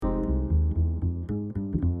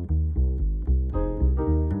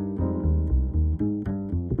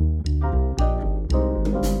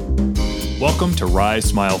Welcome to Rise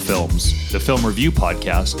Smile Films, the film review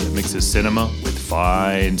podcast that mixes cinema with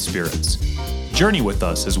fine spirits. Journey with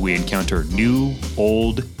us as we encounter new,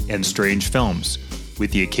 old, and strange films,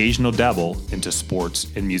 with the occasional dabble into sports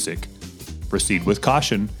and music. Proceed with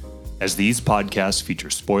caution, as these podcasts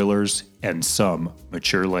feature spoilers and some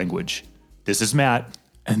mature language. This is Matt.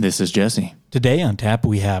 And this is Jesse. Today on tap,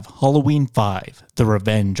 we have Halloween 5, The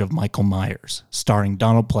Revenge of Michael Myers, starring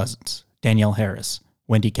Donald Pleasence, Danielle Harris,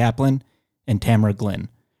 Wendy Kaplan, and Tamara Glynn.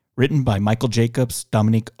 Written by Michael Jacobs,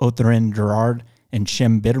 Dominique Otherin-Girard, and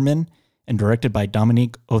Shem Bitterman, and directed by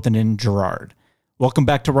Dominique Otherin-Girard. Welcome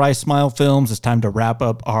back to Rise Smile Films. It's time to wrap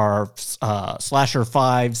up our Slasher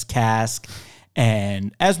 5's cask.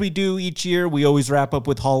 And as we do each year, we always wrap up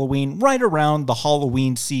with Halloween right around the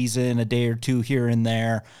Halloween season, a day or two here and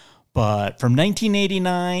there. But from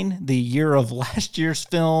 1989, the year of last year's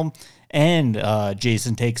film, and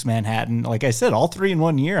Jason Takes Manhattan, like I said, all three in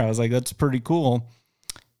 1 year. I was like, that's pretty cool.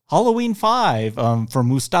 Halloween 5 from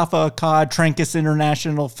Mustafa Akkad, Trancas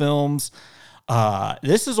International Films.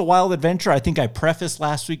 This is a wild adventure. I think I prefaced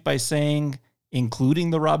last week by saying, including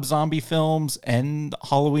the Rob Zombie films and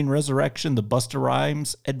Halloween Resurrection, the Busta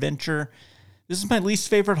Rhymes adventure. This is my least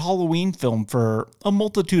favorite Halloween film for a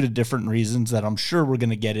multitude of different reasons that I'm sure we're going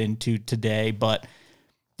to get into today. But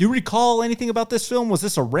do you recall anything about this film? Was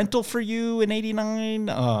this a rental for you in 89?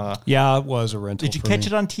 Yeah, it was a rental. Did you catch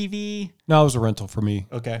it on TV? No, it was a rental for me.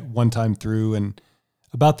 Okay. One time through. And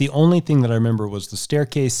about the only thing that I remember was the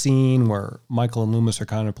staircase scene where Michael and Loomis are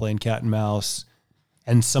kind of playing cat and mouse,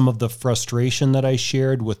 and some of the frustration that I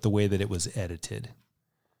shared with the way that it was edited.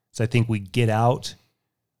 So I think we get out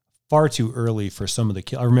far too early for some of the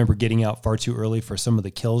kills. I remember getting out far too early for some of the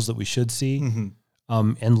kills that we should see,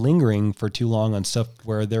 and lingering for too long on stuff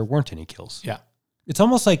where there weren't any kills. Yeah. It's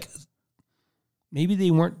almost like maybe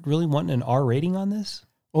they weren't really wanting an R rating on this.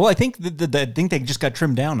 Well, I think I think they just got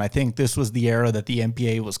trimmed down. I think this was the era that the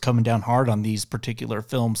MPA was coming down hard on these particular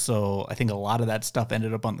films. So I think a lot of that stuff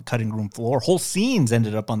ended up on the cutting room floor. Whole scenes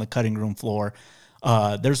ended up on the cutting room floor.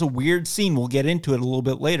 There's a weird scene, we'll get into it a little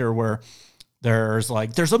bit later, where there's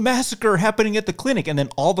a massacre happening at the clinic, and then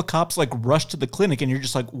all the cops rush to the clinic, and you're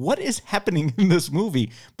just like, what is happening in this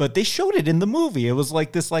movie? But they showed it in the movie. It was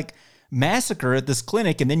like this massacre at this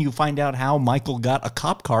clinic, and then you find out how Michael got a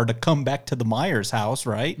cop car to come back to the Myers house,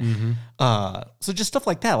 right? So just stuff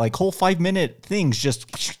like that, whole 5-minute things.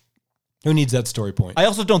 Just who needs that story point? I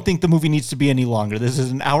also don't think the movie needs to be any longer. This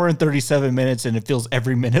is an hour and 37 minutes, and it feels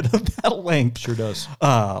every minute of that length. Sure does.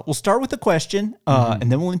 We'll start with the question,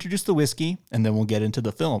 and then we'll introduce the whiskey, and then we'll get into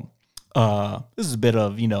the film. This is a bit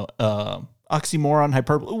of oxymoron,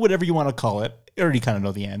 hyperbole, whatever you want to call it. You already kind of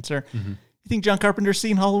know the answer. You think John Carpenter's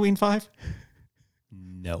seen Halloween 5?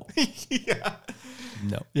 No. Yeah.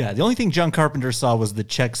 No. Yeah, the only thing John Carpenter saw was the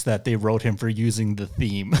checks that they wrote him for using the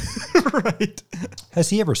theme. Right.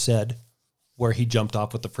 Has he ever said where he jumped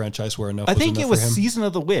off with the franchise where enough I was think enough it was for him? Season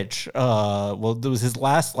of the Witch. Well, there was his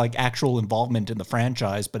last actual involvement in the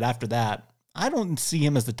franchise, but after that, I don't see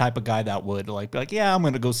him as the type of guy that would be like, yeah, I'm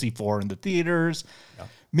going to go see 4 in the theaters. Yeah.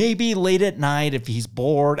 Maybe late at night if he's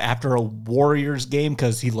bored after a Warriors game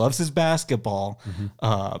because he loves his basketball.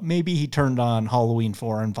 Maybe he turned on Halloween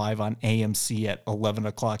 4 and 5 on AMC at 11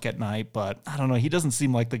 o'clock at night. But I don't know. He doesn't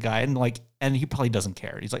seem like the guy. And he probably doesn't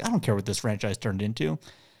care. He's like, I don't care what this franchise turned into.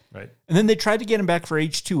 Right. And then they tried to get him back for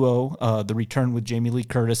H2O, The Return with Jamie Lee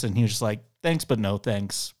Curtis. And he was just like, thanks, but no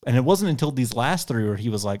thanks. And it wasn't until these last 3 where he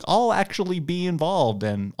was like, I'll actually be involved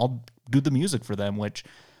and I'll do the music for them, which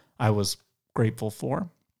I was grateful for.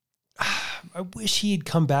 I wish he'd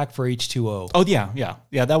come back for H2O. Oh, yeah.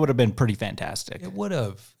 That would have been pretty fantastic. It would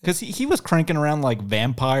have. Because he was cranking around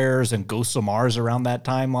vampires and Ghosts of Mars around that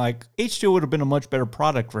time. H2O would have been a much better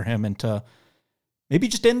product for him, and to maybe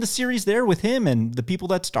just end the series there with him and the people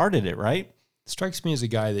that started it, right? Strikes me as a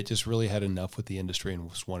guy that just really had enough with the industry and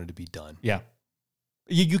just wanted to be done. Yeah.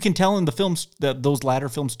 You can tell in the films, those latter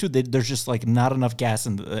films too, there's just not enough gas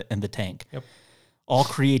in the tank. Yep. All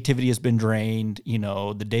creativity has been drained.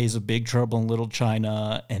 The days of Big Trouble in Little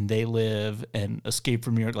China and They Live and Escape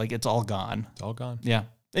from New York, it's all gone. It's all gone. Yeah.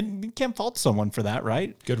 And you can't fault someone for that,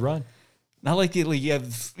 right? Good run. Not like you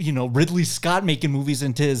have, Ridley Scott making movies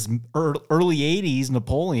into his early 80s,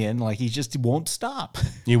 Napoleon. He just won't stop.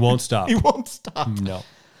 He won't stop. He won't stop. No.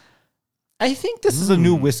 I think this is a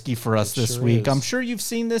new whiskey for us this sure week. is. I'm sure you've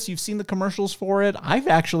seen this. You've seen the commercials for it. I've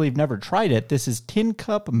actually never tried it. This is Tin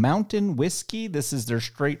Cup Mountain Whiskey. This is their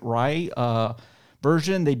straight rye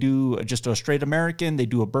version. They do just a straight American. They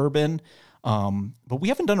do a bourbon. But we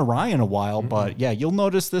haven't done a rye in a while. But yeah, you'll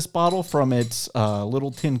notice this bottle from its little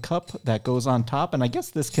tin cup that goes on top. And I guess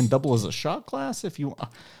this can double as a shot glass if you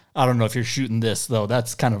I don't know if you're shooting this, though.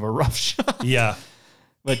 That's kind of a rough shot. Yeah.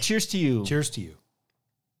 But cheers to you. Cheers to you.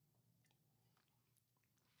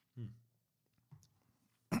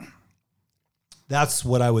 That's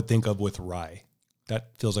what I would think of with rye. That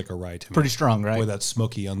feels like a rye to me. Pretty strong, right? With that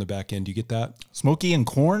smoky on the back end. Do you get that? Smoky and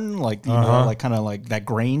corn, like, you know, like kind of like that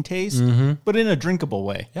grain taste, but in a drinkable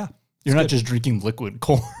way. Yeah. You're not just drinking liquid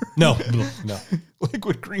corn. No.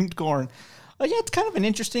 Liquid creamed corn. Yeah, it's kind of an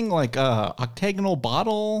interesting, like, octagonal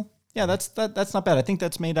bottle. Yeah, that's not bad. I think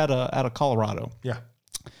that's made out of Colorado. Yeah.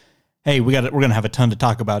 Hey, we're gonna have a ton to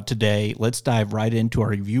talk about today. Let's dive right into our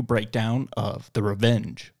review breakdown of The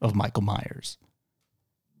Revenge of Michael Myers.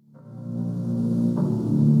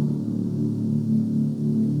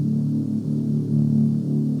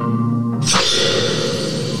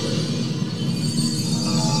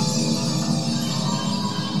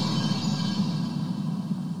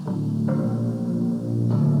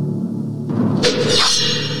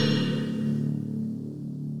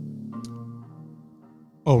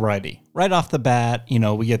 Alrighty. Right off the bat, you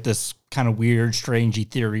know, we get this kind of weird, strange,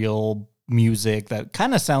 ethereal music that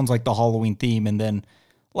kind of sounds like the Halloween theme, and then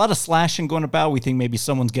a lot of slashing going about. We think maybe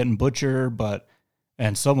someone's getting butchered,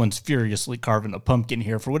 and someone's furiously carving a pumpkin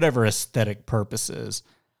here for whatever aesthetic purposes.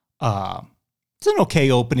 It's an okay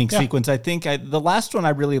opening sequence, I think. The last one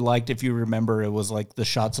I really liked, if you remember, it was like the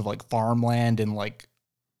shots of like farmland in like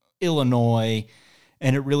Illinois,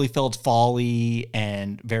 and it really felt folly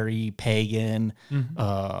and very pagan.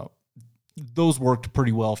 Those worked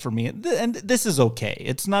pretty well for me. And this is okay.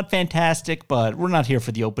 It's not fantastic, but we're not here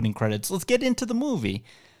for the opening credits. Let's get into the movie.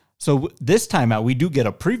 So this time out, we do get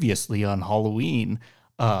a previously on Halloween.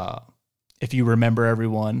 If you remember,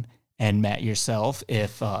 everyone, and Matt yourself,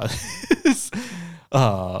 if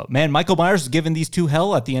Michael Myers was giving these two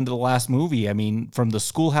hell at the end of the last movie. I mean, from the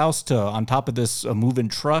schoolhouse to on top of this moving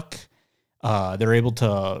truck. They're able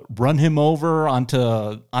to run him over onto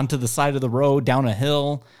the side of the road, down a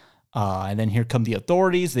hill. And then here come the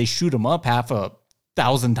authorities. They shoot him up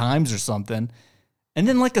 1,000 times or something. And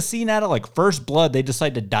then like a scene out of like First Blood, they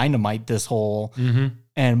decide to dynamite this hole.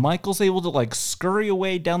 And Michael's able to like scurry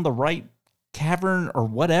away down the right cavern or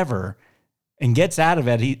whatever and gets out of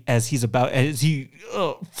it as he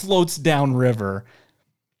floats down river.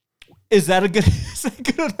 Is that a good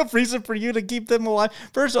enough reason for you to keep them alive?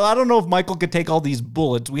 First of all, I don't know if Michael could take all these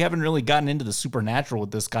bullets. We haven't really gotten into the supernatural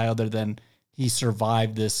with this guy other than he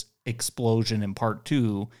survived this explosion in part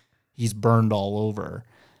 2. He's burned all over.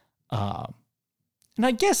 And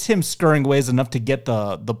I guess him scurrying away is enough to get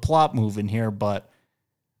the plot moving here, but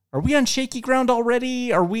are we on shaky ground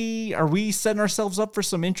already? Are we setting ourselves up for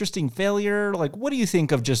some interesting failure? Like, what do you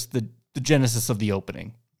think of just the genesis of the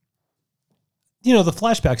opening? You know, the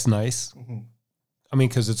flashback's nice. I mean,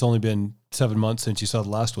 because it's only been 7 months since you saw the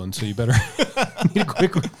last one, so you better need a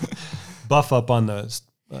quick buff up on the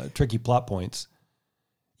tricky plot points.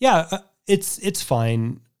 Yeah, it's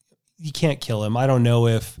fine. You can't kill him. I don't know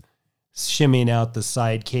if shimmying out the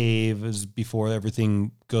side cave is before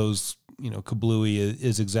everything goes, kablooey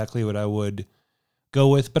is exactly what I would go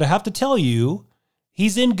with. But I have to tell you,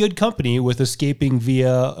 he's in good company with escaping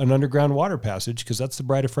via an underground water passage, because that's the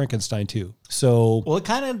Bride of Frankenstein too. So, well, it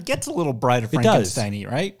kind of gets a little Bride of Frankenstein-y,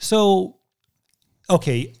 right? So,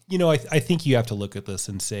 okay, I think you have to look at this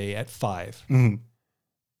and say at 5,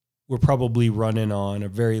 we're probably running on a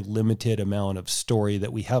very limited amount of story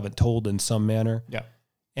that we haven't told in some manner. Yeah.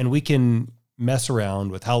 And we can mess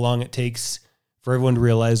around with how long it takes for everyone to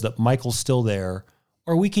realize that Michael's still there.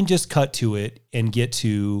 Or we can just cut to it and get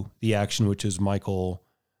to the action, which is Michael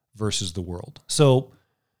versus the world. So,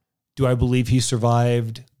 do I believe he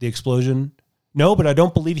survived the explosion? No, but I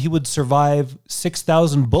don't believe he would survive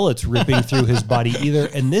 6,000 bullets ripping through his body either.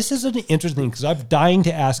 And this is an interesting, because I'm dying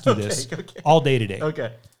to ask you this all day today.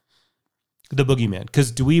 Okay. The boogeyman.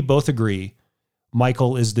 Because do we both agree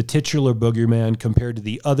Michael is the titular boogeyman compared to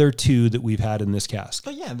the other two that we've had in this cast?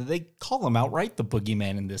 Oh, yeah, they call him outright the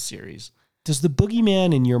boogeyman in this series. Does the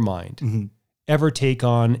boogeyman in your mind ever take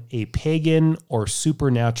on a pagan or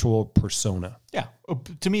supernatural persona? Yeah.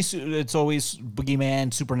 To me, it's always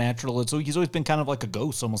boogeyman, supernatural. He's always been kind of like a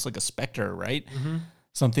ghost, almost like a specter, right?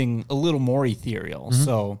 Something a little more ethereal.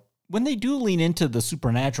 So when they do lean into the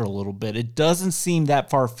supernatural a little bit, it doesn't seem that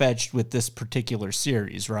far-fetched with this particular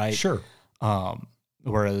series, right? Sure.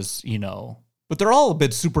 Whereas, but they're all a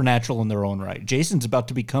bit supernatural in their own right. Jason's about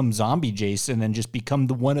to become zombie Jason and just become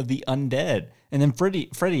the one of the undead. And then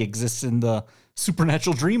Freddy exists in the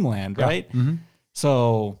supernatural dreamland, right?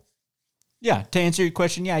 So, yeah, to answer your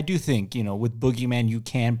question, yeah, I do think, with Boogeyman, you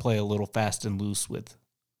can play a little fast and loose with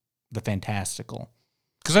the fantastical.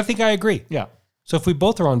 Because I think I agree. Yeah. So if we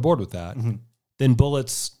both are on board with that, then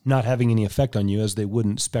bullets not having any effect on you as they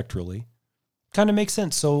wouldn't spectrally kind of makes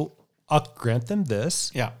sense. So I'll grant them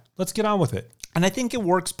this. Yeah. Let's get on with it. And I think it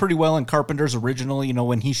works pretty well in Carpenter's original,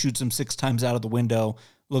 when he shoots him 6 times out of the window,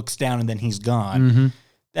 looks down, and then he's gone.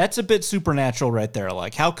 That's a bit supernatural right there.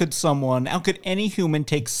 Like, how could any human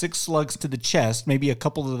take 6 slugs to the chest, maybe a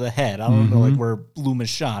couple to the head, I don't know, like where Loomis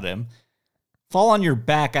shot him, fall on your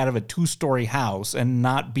back out of a 2-story house and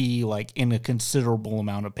not be, like, in a considerable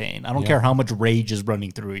amount of pain? I don't care how much rage is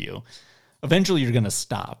running through you. Eventually, you're going to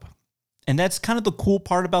stop. And that's kind of the cool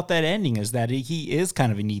part about that ending, is that he is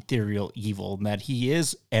kind of an ethereal evil and that he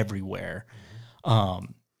is everywhere.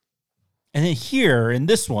 And then here in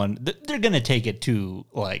this one, they're going to take it to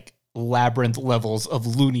like labyrinth levels of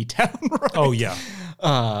Looney Town, right? Oh, yeah.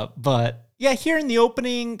 But yeah, here in the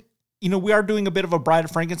opening, we are doing a bit of a Bride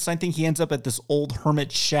of Frankenstein thing. He ends up at this old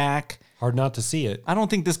hermit shack. Hard not to see it. I don't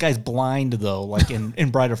think this guy's blind, though, like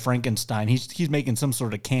in Bride of Frankenstein. He's making some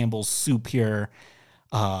sort of Campbell's soup here.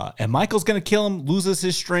 And Michael's going to kill him, loses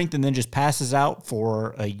his strength, and then just passes out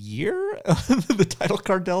for a year, the title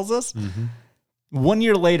card tells us. 1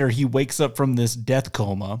 year later, he wakes up from this death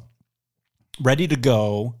coma, ready to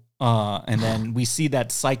go, and then we see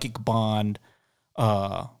that psychic bond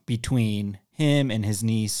between him and his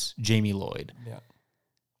niece, Jamie Lloyd. Yeah.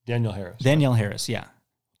 Danielle Harris. Danielle Harris, yeah.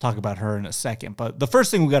 Talk about her in a second. But the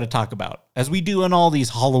first thing we got to talk about, as we do in all these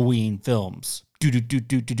Halloween films,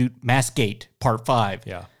 Maskgate, Part 5.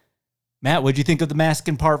 Yeah. Matt, what'd you think of The Mask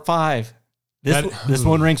in Part 5? This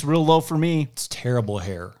one ranks real low for me. It's terrible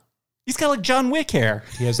hair. He's got like John Wick hair.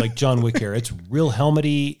 He has like John Wick hair. It's real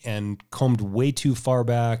helmety and combed way too far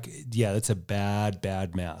back. Yeah, that's a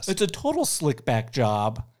bad mask. It's a total slick back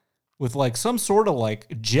job with like some sort of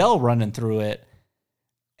like gel running through it.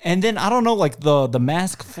 And then I don't know, like the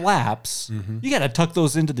mask flaps. You got to tuck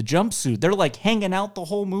those into the jumpsuit. They're like hanging out the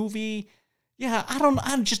whole movie. Yeah,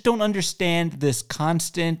 I just don't understand this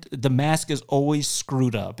constant. The mask is always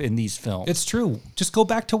screwed up in these films. It's true. Just go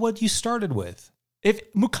back to what you started with.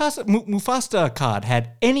 If Mufasa Akkad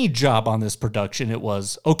had any job on this production, it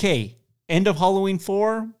was, okay, end of Halloween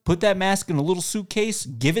 4, put that mask in a little suitcase,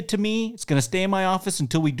 give it to me. It's going to stay in my office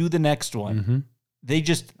until we do the next one. They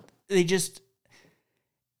just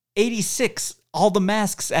 86, all the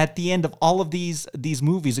masks at the end of all of these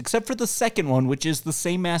movies, except for the second one, which is the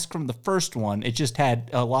same mask from the first one. It just had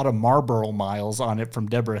a lot of Marlboro miles on it from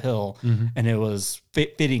Deborah Hill, and it was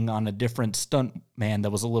fitting on a different stunt man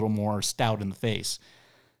that was a little more stout in the face.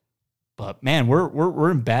 But man,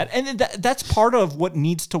 we're in bad, and that's part of what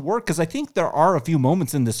needs to work, because I think there are a few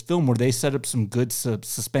moments in this film where they set up some good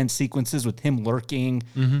suspense sequences with him lurking,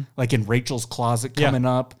 like in Rachel's closet coming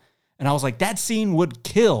up, and I was like, that scene would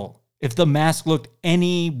kill if the mask looked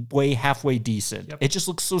any way halfway decent. It just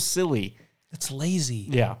looks so silly. It's lazy.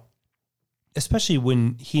 Yeah. Especially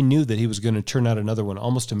when he knew that he was going to turn out another one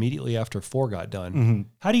almost immediately after 4 got done.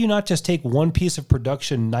 How do you not just take one piece of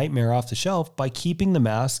production nightmare off the shelf by keeping the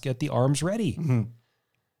mask at the arms ready?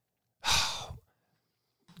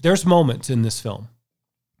 There's moments in this film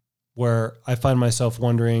where I find myself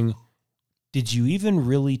wondering, did you even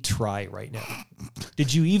really try right now?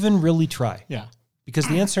 Did you even really try? Yeah. Because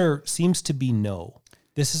the answer seems to be no.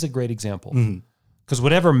 This is a great example. Because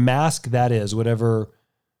whatever mask that is, whatever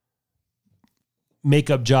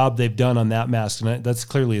makeup job they've done on that mask, and that's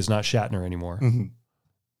clearly is not Shatner anymore.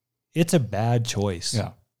 It's a bad choice.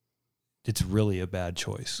 Yeah. It's really a bad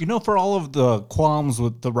choice. For all of the qualms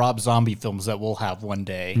with the Rob Zombie films that we'll have one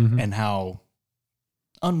day and how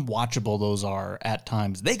unwatchable those are at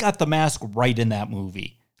times, they got the mask right in that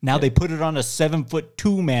movie. Now they put it on a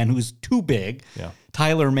 7'2" man who's too big. Yeah.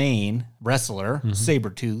 Tyler Mane, wrestler,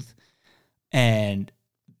 Sabretooth.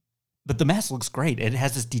 But the mask looks great. It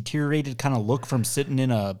has this deteriorated kind of look from sitting in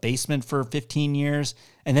a basement for 15 years.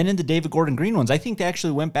 And then in the David Gordon Green ones, I think they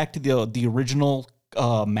actually went back to the original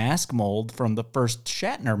mask mold from the first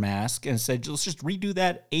Shatner mask and said, let's just redo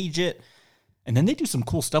that, age it. And then they do some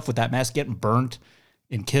cool stuff with that mask getting burnt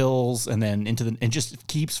in kills and then and just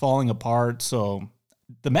keeps falling apart. So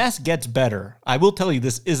the mask gets better. I will tell you,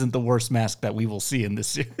 this isn't the worst mask that we will see in this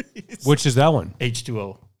series. Which is that one?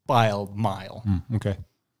 H2O by a mile. Okay.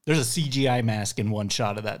 There's a CGI mask in one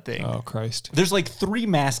shot of that thing. Oh, Christ. There's like 3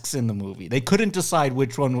 masks in the movie. They couldn't decide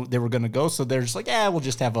which one they were going to go, so they're just like, we'll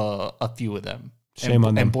just have a few of them. Shame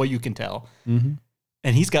on them. And boy, you can tell. And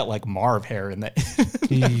he's got like Marv hair in that.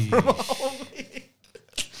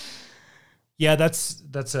 Yeah,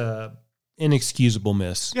 that's a inexcusable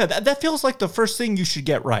miss. Yeah, that feels like the first thing you should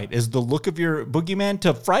get right is the look of your boogeyman.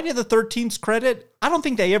 To Friday the 13th's credit, I don't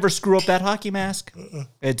think they ever screw up that hockey mask.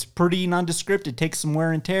 It's pretty nondescript. It takes some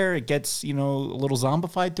wear and tear. It gets, a little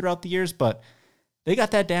zombified throughout the years, but They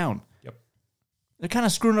got that down. Yep. They're kind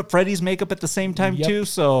of screwing up Freddy's makeup at the same time, too.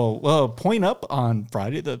 So, point up on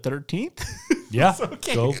Friday the 13th. Yeah.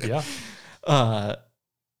 Okay. Go, yeah.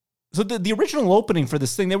 So the original opening for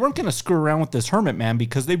this thing, they weren't going to screw around with this hermit man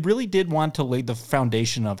because they really did want to lay the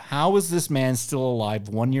foundation of how is this man still alive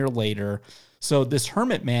 1 year later. So this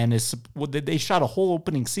hermit man they shot a whole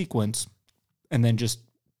opening sequence and then just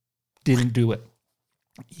didn't do it.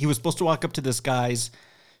 He was supposed to walk up to this guy's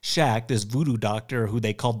shack, this voodoo doctor who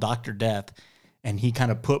they called Dr. Death, and he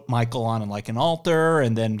kind of put Michael on like an altar,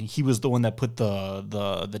 and then he was the one that put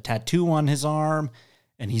the tattoo on his arm.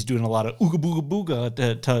 And he's doing a lot of ooga booga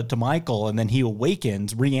booga to Michael, and then he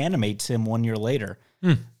awakens, reanimates him 1 year later.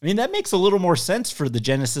 I mean, that makes a little more sense for the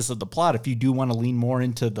genesis of the plot if you do want to lean more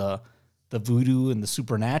into the voodoo and the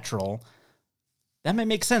supernatural. That might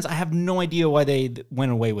make sense. I have no idea why they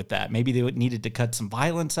went away with that. Maybe they needed to cut some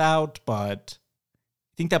violence out, but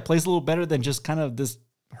I think that plays a little better than just kind of this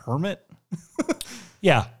hermit.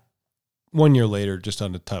 Yeah. 1 year later, just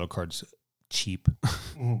on the title card's cheap.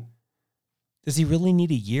 Does he really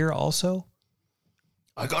need a year also?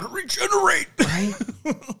 I got to regenerate. Right?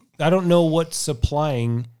 I don't know what's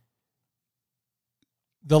supplying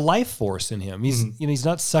the life force in him. He's he's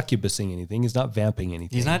not succubusing anything. He's not vamping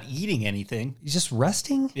anything. He's not eating anything. He's just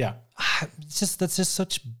resting? Yeah. That's just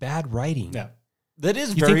such bad writing. Yeah. That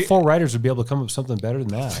is You think 4 writers would be able to come up with something better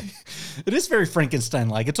than that? It is very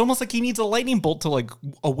Frankenstein-like. It's almost like he needs a lightning bolt to like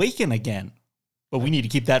awaken again. But we need to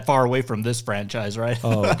keep that far away from this franchise, right?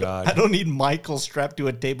 Oh, God. I don't need Michael strapped to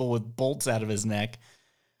a table with bolts out of his neck.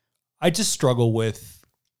 I just struggle with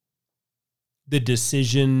the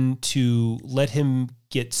decision to let him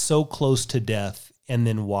get so close to death and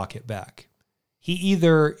then walk it back. He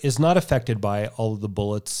either is not affected by all of the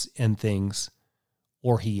bullets and things,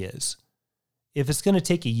 or he is. If it's going to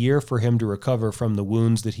take a year for him to recover from the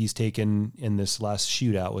wounds that he's taken in this last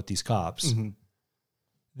shootout with these cops,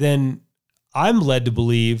 then I'm led to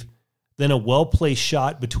believe then a well-placed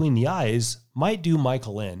shot between the eyes might do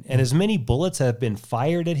Michael in. And as many bullets have been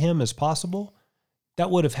fired at him as possible,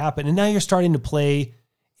 that would have happened. And now you're starting to play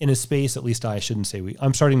in a space, at least I shouldn't say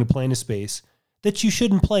I'm starting to play in a space that you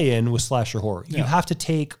shouldn't play in with slasher horror. You have to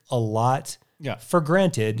take a lot for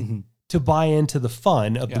granted to buy into the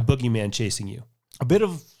fun of the boogeyman chasing you. A bit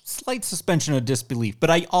of slight suspension of disbelief,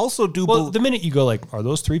 but I also do. The minute you go like, are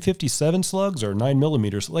those 357 slugs or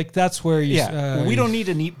 9mm? Like that's where you. We don't need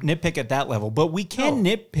to nitpick at that level, but we can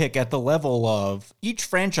nitpick at the level of each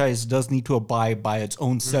franchise does need to abide by its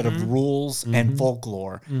own set of rules and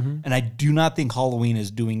folklore, and I do not think Halloween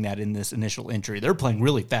is doing that in this initial entry. They're playing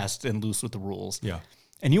really fast and loose with the rules. Yeah,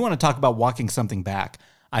 and you want to talk about walking something back.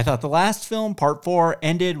 I thought the last film, Part 4,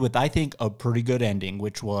 ended with, I think, a pretty good ending,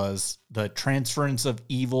 which was the transference of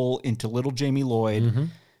evil into little Jamie Lloyd.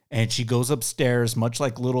 And she goes upstairs, much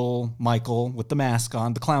like little Michael with the mask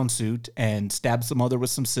on, the clown suit, and stabs the mother with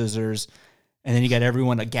some scissors. And then you got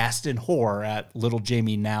everyone aghast in horror at little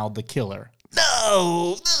Jamie, now the killer.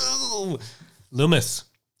 No! Loomis.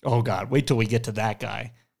 Oh, God. Wait till we get to that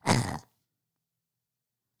guy.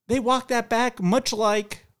 They walk that back, much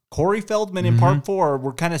like Corey Feldman in Part 4,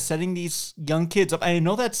 we're kind of setting these young kids up. I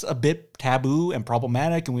know that's a bit taboo and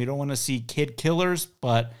problematic, and we don't want to see kid killers,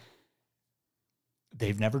 but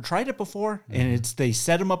they've never tried it before. And they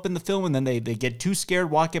set them up in the film, and then they get too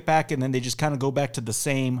scared, walk it back, and then they just kind of go back to the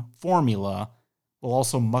same formula while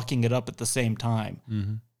also mucking it up at the same time.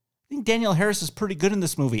 I think Danielle Harris is pretty good in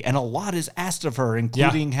this movie, and a lot is asked of her,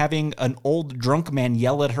 including having an old drunk man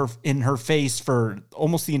yell at her in her face for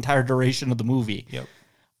almost the entire duration of the movie.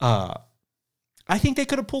 I think they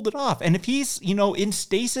could have pulled it off. And if he's, in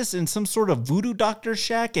stasis in some sort of voodoo doctor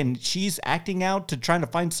shack and she's acting out to trying to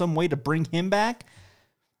find some way to bring him back,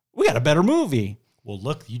 we got a better movie. Well,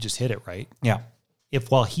 look, you just hit it right. Yeah. If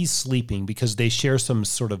while he's sleeping, because they share some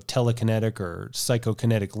sort of telekinetic or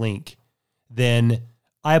psychokinetic link, then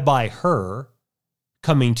I buy her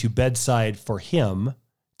coming to bedside for him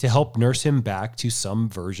to help nurse him back to some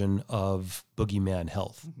version of boogeyman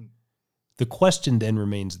health. The question then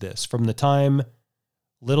remains this. From the time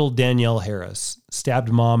little Danielle Harris stabbed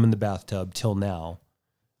mom in the bathtub till now,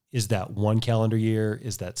 is that 1 calendar year?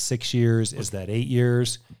 Is that 6 years? Is that 8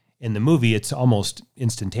 years? In the movie, it's almost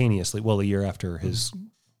instantaneously, a year after his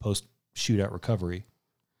post-shootout recovery.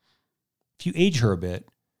 If you age her a bit,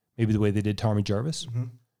 maybe the way they did Tommy Jarvis,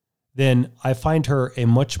 then I find her a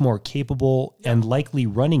much more capable and likely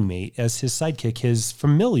running mate as his sidekick, his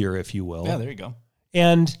familiar, if you will. Yeah, there you go.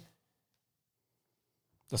 And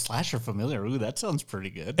the slasher familiar. Ooh, that sounds pretty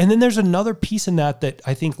good. And then there's another piece in that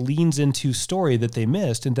I think leans into story that they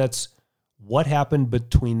missed, and that's what happened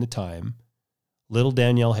between the time little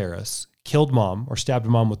Danielle Harris killed mom or stabbed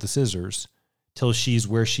mom with the scissors till she's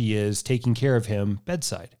where she is taking care of him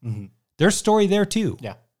bedside. Mm-hmm. There's story there too.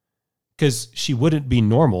 Yeah. Because she wouldn't be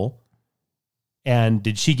normal. And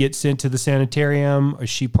did she get sent to the sanitarium? Is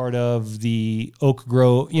she part of the Oak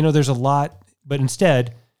Grove? You know, there's a lot, but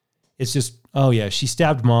instead it's just, oh yeah, she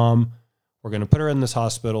stabbed mom. We're going to put her in this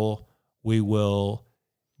hospital. We will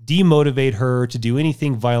demotivate her to do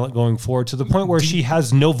anything violent going forward to the point where she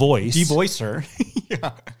has no voice. Devoice her.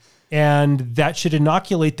 Yeah. And that should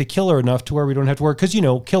inoculate the killer enough to where we don't have to worry. Because, you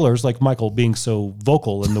know, killers like Michael being so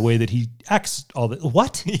vocal in the way that he acts all the...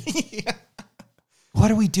 What? Yeah. What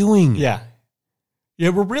are we doing? Yeah.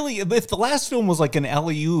 Yeah, we're really... If the last film was like an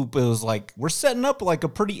alley-oop, it was like, we're setting up like a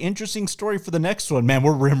pretty interesting story for the next one. Man,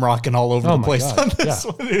 we're rim-rocking all over the place on this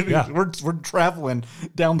one. Yeah. We're traveling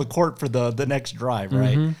down the court for the next drive,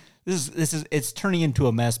 right? Mm-hmm. This is it's turning into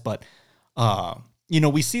a mess, but... you know,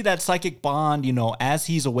 we see that psychic bond, you know, as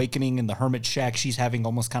he's awakening in the hermit shack, she's having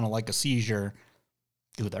almost kind of like a seizure.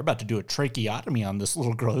 Dude, they're about to do a tracheotomy on this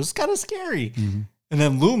little girl. It's kind of scary. Mm-hmm. And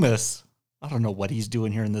then Loomis, I don't know what he's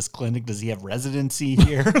doing here in this clinic. Does he have residency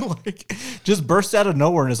here? Like, just bursts out of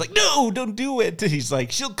nowhere and is like, no, don't do it. He's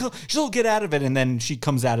like, she'll get out of it. And then she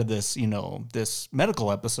comes out of this, you know, this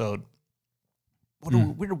medical episode. What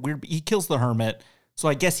a weird, he kills the hermit. So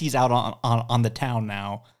I guess he's out on the town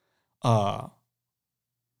now.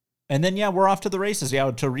 And then, yeah, we're off to the races,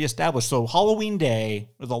 to reestablish. So Halloween Day,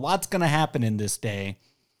 there's a lot's going to happen in this day.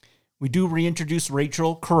 We do reintroduce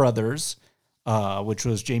Rachel Carruthers, which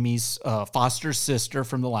was Jamie's foster sister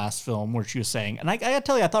from the last film, where she was saying, and I got to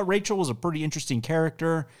tell you, I thought Rachel was a pretty interesting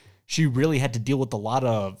character. She really had to deal with a lot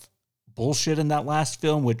of bullshit in that last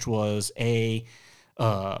film, which was her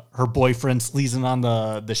boyfriend sleazing on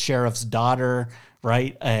the sheriff's daughter,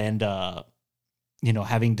 right? And, you know,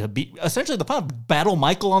 having to be essentially battle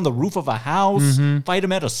Michael on the roof of a house, fight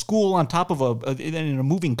him at a school on top of in a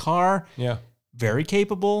moving car. Yeah. Very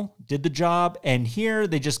capable, did the job. And here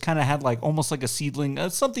they just kind of had like almost like a seedling,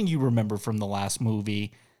 something you remember from the last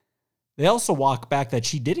movie. They also walk back that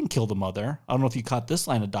she didn't kill the mother. I don't know if you caught this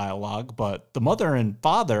line of dialogue, but the mother and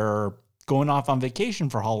father are going off on vacation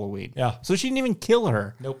for Halloween. Yeah. So she didn't even kill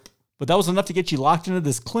her. Nope. But that was enough to get you locked into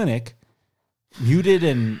this clinic, muted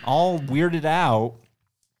and all weirded out.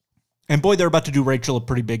 And boy, they're about to do Rachel a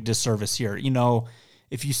pretty big disservice here. You know,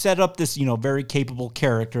 if you set up this, you know, very capable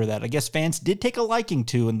character that I guess fans did take a liking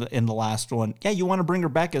to in the last one, yeah, you want to bring her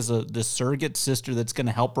back as this surrogate sister that's going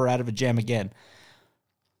to help her out of a jam again.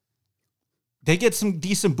 They get some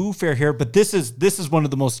decent boo fare here, but this is one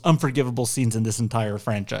of the most unforgivable scenes in this entire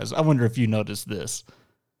franchise. I wonder if you noticed this.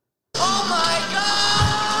 Oh my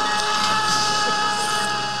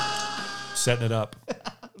God! Setting it up.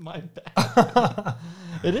 My bad.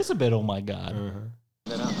 It is a bit, oh my God.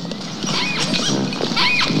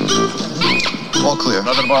 All clear.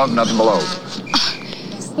 Nothing above, nothing below.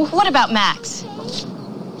 What about Max?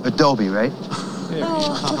 Adobe, right?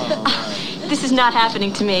 This is not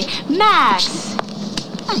happening to me. Max!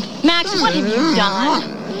 Max, what have you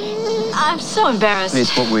done? I'm so embarrassed.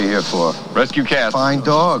 It's what we're here for. Rescue cats. Find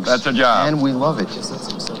dogs. That's a job. And we love it.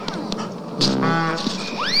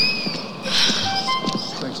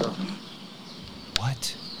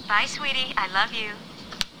 What? Bye, sweetie. I love you.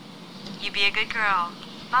 You be a good girl.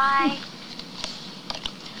 Bye.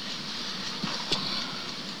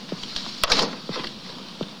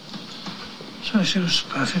 So she was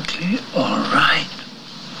perfectly all right.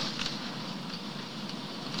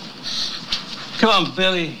 Come on,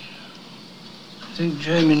 Billy. I think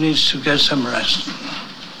Jamie needs to get some rest.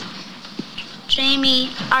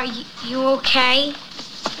 Jamie, are you okay?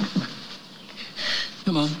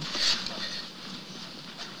 Come on.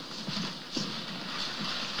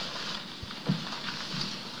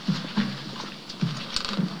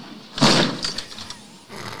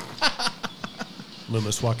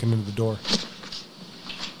 Loomis walking into the door.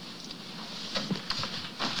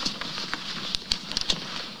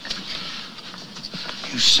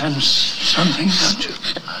 You sense something, don't you?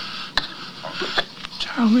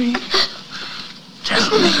 Tell me. Tell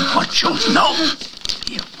me what you know.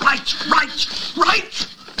 Yeah, right.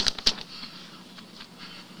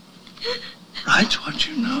 Write what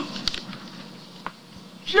you know.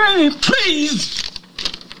 Jamie, please.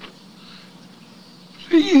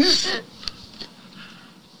 Please.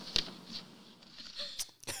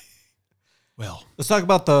 Well, let's talk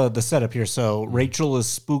about the setup here. So Rachel is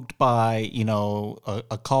spooked by, you know,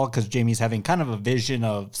 a call because Jamie's having kind of a vision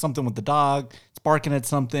of something with the dog. It's barking at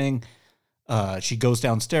something. She goes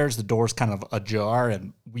downstairs. The door's kind of ajar,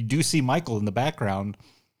 and we do see Michael in the background.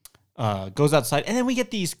 Goes outside, and then we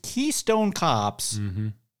get these Keystone cops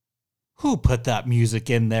Who put that music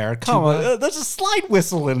in there? Come on. There's a slide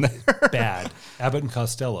whistle in there. Bad. Abbott and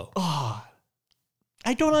Costello.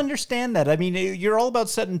 I don't understand that. I mean, you're all about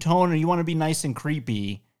setting tone and you want to be nice and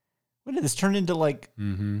creepy. When did this turn into like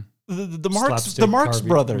the Marx Slapstick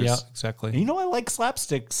Brothers? Yeah, exactly. You know, I like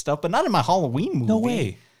slapstick stuff, but not in my Halloween movie. No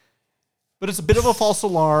way. But it's a bit of a false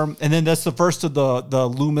alarm. And then that's the first of the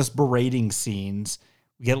Loomis berating scenes.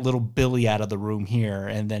 We get little Billy out of the room here.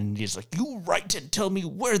 And then he's like, you write and tell me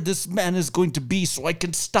where this man is going to be so I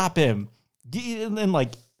can stop him. And then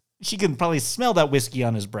like, she can probably smell that whiskey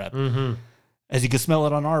on his breath. As you can smell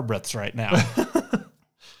it on our breaths right now.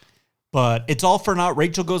 But it's all for naught.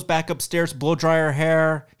 Rachel goes back upstairs to blow dry her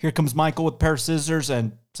hair. Here comes Michael with a pair of scissors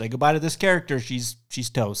and say goodbye to this character. She's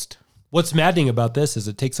toast. What's maddening about this is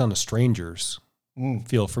it takes on a stranger's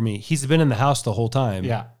feel for me. He's been in the house the whole time.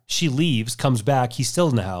 Yeah. She leaves, comes back. He's still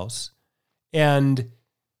in the house. And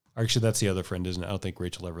actually, that's the other friend, isn't it? I don't think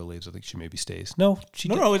Rachel ever leaves. I think she maybe stays. No,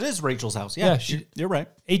 No, it is Rachel's house. Yeah, you're right.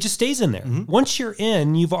 It just stays in there. Once you're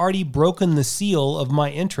in, you've already broken the seal of my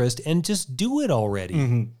interest and just do it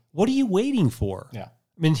already. What are you waiting for? Yeah.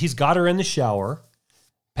 I mean, he's got her in the shower,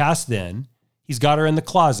 past then. He's got her in the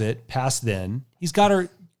closet, past then. He's got her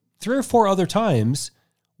 3 or 4 other times.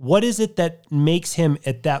 What is it that makes him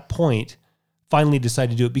at that point finally decide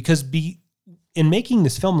to do it? Because in making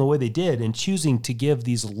this film the way they did and choosing to give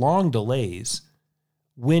these long delays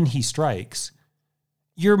when he strikes,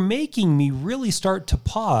 you're making me really start to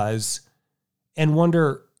pause and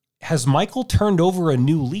wonder, has Michael turned over a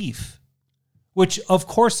new leaf? Which, of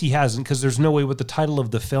course, he hasn't, because there's no way with the title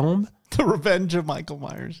of the film. The Revenge of Michael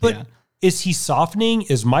Myers. But is he softening?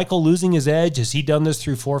 Is Michael losing his edge? Has he done this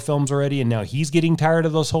through 4 films already, and now he's getting tired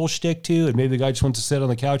of this whole shtick too? And maybe the guy just wants to sit on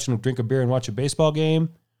the couch and drink a beer and watch a baseball game?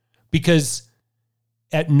 Because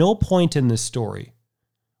at no point in this story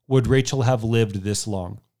would Rachel have lived this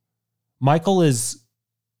long. Michael is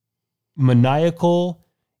maniacal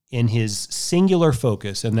in his singular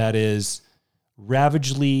focus, and that is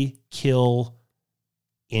ravagely kill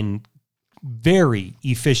in very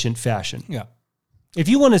efficient fashion. Yeah. If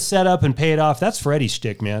you want to set up and pay it off, that's Freddy's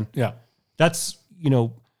shtick, man. Yeah. That's,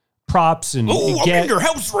 props and... I'm in your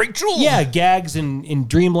house, Rachel! Yeah, gags in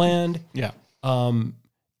Dreamland. Yeah.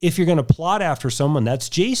 If you're going to plot after someone, that's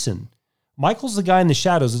Jason. Michael's the guy in the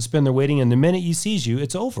shadows that's been there waiting, and the minute he sees you,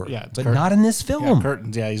 it's over. Yeah, but not in this film. Yeah,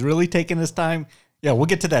 curtains. Yeah, he's really taking his time. Yeah, we'll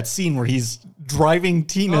get to that scene where he's driving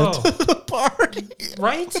Tina to the party.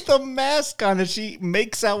 Right? With the mask on as she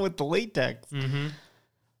makes out with the latex.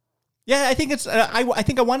 Yeah, I think I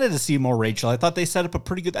think I wanted to see more Rachel. I thought they set up a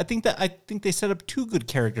pretty good. I think they set up 2 good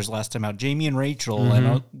characters last time out, Jamie and Rachel,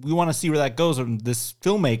 and we want to see where that goes. And this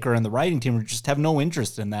filmmaker and the writing team just have no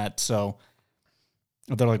interest in that. So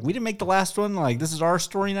they're like, we didn't make the last one. Like, this is our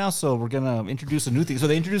story now, so we're gonna introduce a new thing. So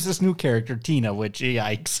they introduced this new character, Tina, which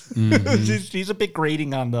yikes, she's a bit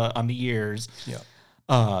grating on the ears. Yeah.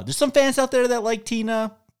 There's some fans out there that like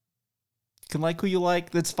Tina. Can like who you like,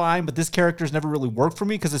 that's fine, but this character's never really worked for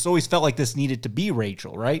me because it's always felt like this needed to be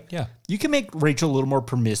Rachel, right? Yeah. You can make Rachel a little more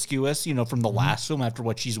promiscuous, from the last film after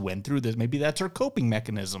what she's went through. Maybe that's her coping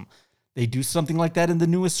mechanism. They do something like that in the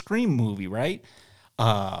newest Scream movie, right?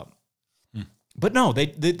 But no, they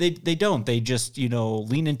don't. They just,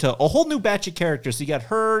 lean into a whole new batch of characters. So you got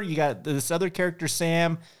her, you got this other character,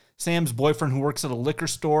 Sam's boyfriend who works at a liquor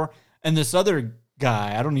store, and this other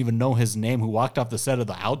guy, I don't even know his name, who walked off the set of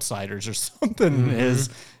The Outsiders or something,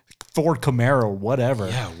 is Ford Camaro or whatever.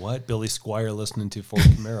 Yeah, what? Billy Squier listening to Ford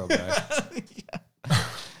Camaro guy. Yeah.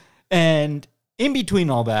 And in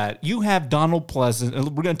between all that, you have Donald Pleasence,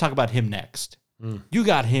 and we're going to talk about him next. You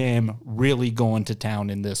got him really going to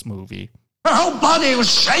town in this movie. Her whole body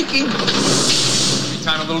was shaking. Every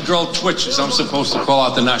time a little girl twitches, I'm supposed to call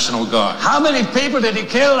out the National Guard. How many people did he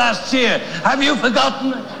kill last year? Have you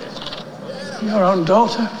forgotten? Your own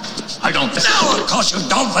daughter? I don't think. No, of course you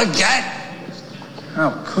don't forget.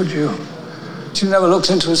 How could you? You never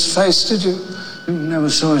looked into his face, did you? You never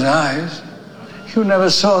saw his eyes. You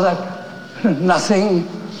never saw that nothing,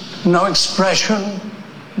 no expression,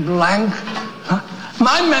 blank. Huh?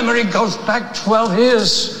 My memory goes back 12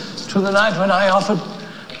 years to the night when I offered.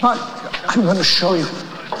 I'm going to show you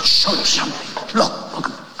something. Look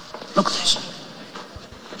at this.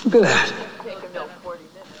 Look at that.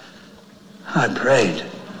 I prayed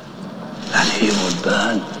that he would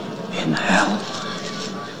burn in hell,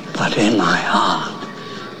 but in my heart,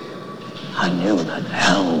 I knew that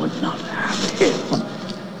hell would not have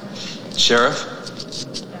him. Sheriff?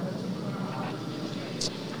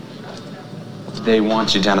 They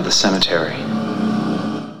want you down at the cemetery.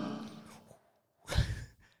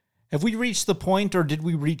 Have we reached the point, or did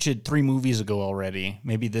we reach it 3 movies ago already?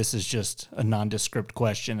 Maybe this is just a nondescript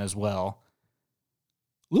question as well.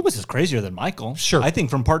 Loomis is crazier than Michael. Sure. I think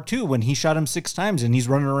from part 2, when he shot him 6 times and he's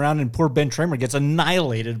running around and poor Ben Tramer gets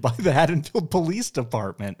annihilated by the Haddonfield Police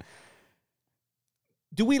Department.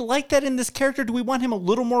 Do we like that in this character? Do we want him a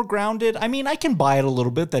little more grounded? I mean, I can buy it a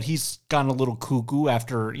little bit that he's gotten a little cuckoo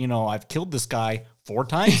after, I've killed this guy 4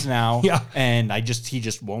 times now. Yeah. And he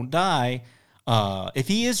just won't die. If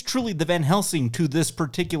he is truly the Van Helsing to this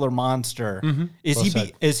particular monster,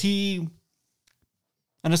 is he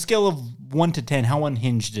on a scale of 1 to 10, how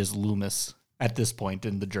unhinged is Loomis at this point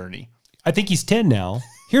in the journey? I think he's 10 now.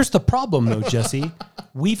 Here's the problem, though, Jesse.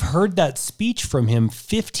 We've heard that speech from him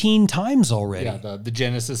 15 times already. Yeah, the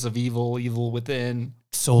genesis of evil within.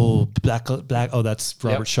 So black. Oh, that's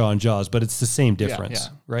Robert Shaw and Jaws, but it's the same difference,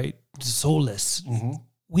 right? Soulless. Mm-hmm.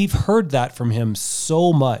 We've heard that from him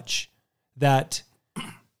so much that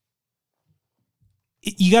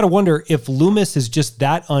you got to wonder if Loomis is just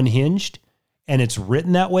that unhinged. And it's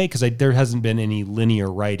written that way because there hasn't been any linear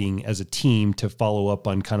writing as a team to follow up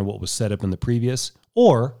on kind of what was set up in the previous.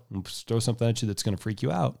 Or, I'll throw something at you that's going to freak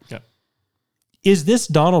you out. Yeah. Is this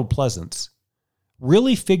Donald Pleasance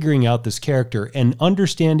really figuring out this character and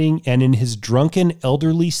understanding, and in his drunken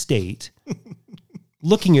elderly state,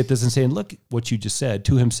 looking at this and saying, look what you just said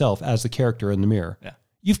to himself as the character in the mirror. Yeah.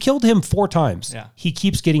 You've killed him 4 times. Yeah. He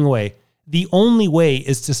keeps getting away. The only way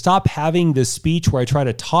is to stop having this speech where I try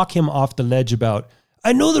to talk him off the ledge about,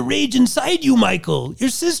 I know the rage inside you, Michael, your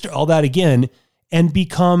sister, all that again, and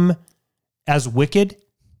become as wicked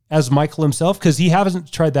as Michael himself, because he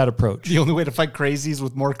hasn't tried that approach. The only way to fight crazy is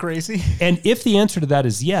with more crazy. And if the answer to that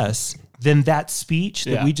is yes, then that speech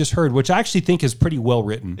that we just heard, which I actually think is pretty well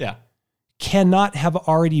written, cannot have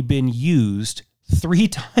already been used 3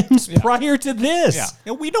 times prior to this. Yeah.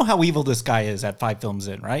 And we know how evil this guy is at 5 films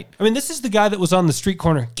in, right? I mean, this is the guy that was on the street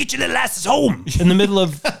corner, get your little asses home, in the middle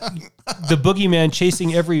of the boogeyman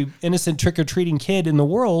chasing every innocent trick-or-treating kid in the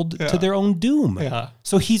world to their own doom. Yeah.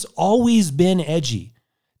 So he's always been edgy.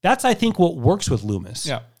 That's, I think, what works with Loomis.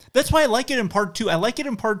 Yeah. That's why I like it in part 2. I like it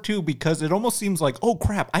in part 2 because it almost seems like, oh,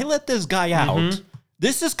 crap, I let this guy out. Mm-hmm.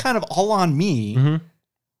 This is kind of all on me. Mm-hmm.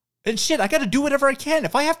 And shit, I got to do whatever I can.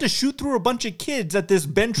 If I have to shoot through a bunch of kids at this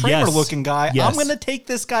Ben Tramer-looking guy, I'm going to take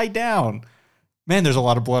this guy down. Man, there's a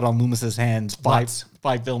lot of blood on Loomis's hands.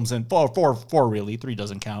 5 films in. 4 really. 3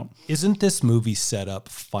 doesn't count. Isn't this movie set up,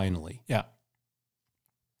 finally,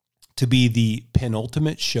 to be the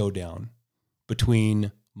penultimate showdown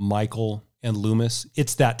between Michael and Loomis?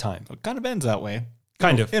 It's that time. It kind of ends that way.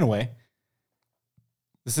 Kind of. In a way.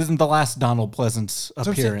 This isn't the last Donald Pleasance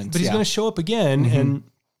appearance. But he's going to show up again, and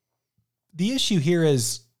the issue here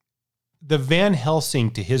is the Van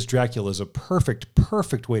Helsing to his Dracula is a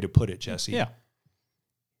perfect way to put it, Jesse. Yeah.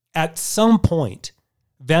 At some point,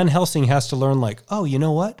 Van Helsing has to learn, like, oh, you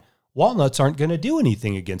know what? Walnuts aren't going to do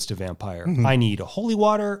anything against a vampire. Mm-hmm. I need a holy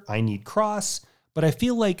water. I need cross. But I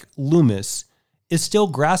feel like Loomis is still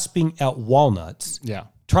grasping at walnuts. Yeah.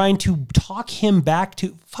 Trying to talk him back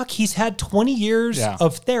to, he's had 20 years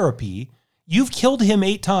of therapy. You've killed him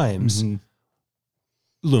 8 times. Mm-hmm.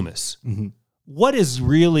 Loomis, what is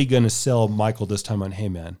really going to sell Michael this time on, hey,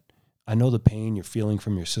 man, I know the pain you're feeling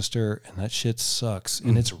from your sister, and that shit sucks,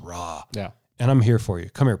 and it's raw. Yeah. And I'm here for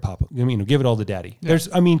you. Come here, Papa. Give it all to Daddy. Yeah.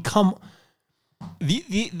 Come.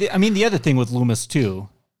 The other thing with Loomis, too,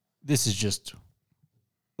 this is just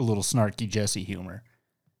a little snarky Jesse humor.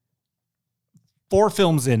 4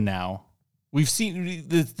 films in now, we've seen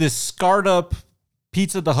this scarred up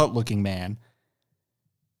Pizza the Hut looking man.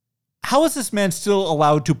 How is this man still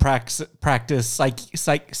allowed to practice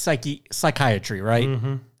psychiatry, right?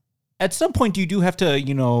 Mm-hmm. At some point, you do have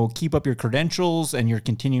to, keep up your credentials and your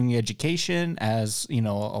continuing education as, a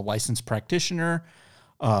licensed practitioner.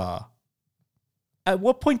 At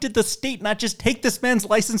what point did the state not just take this man's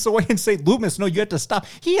license away and say, Loomis, no, you have to stop?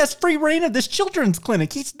 He has free reign of this children's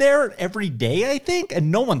clinic. He's there every day, I think,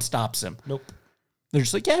 and no one stops him. Nope. They're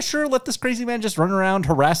just like, yeah, sure, let this crazy man just run around,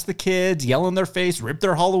 harass the kids, yell in their face, rip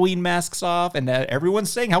their Halloween masks off, and everyone's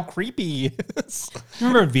saying how creepy he is.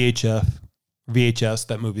 Remember VHS,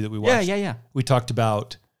 that movie that we watched? Yeah. We talked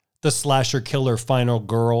about the slasher killer final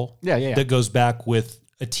girl that goes back with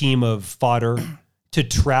a team of fodder to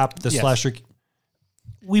trap the slasher.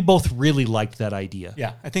 We both really liked that idea.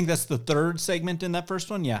 Yeah, I think that's the 3rd segment in that first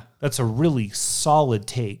one, yeah. That's a really solid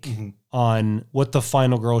take on what the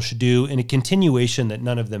final girl should do in a continuation that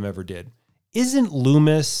none of them ever did. Isn't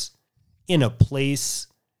Loomis in a place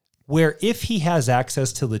where if he has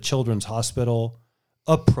access to the children's hospital,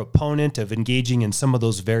 a proponent of engaging in some of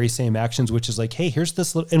those very same actions, which is like, hey, here's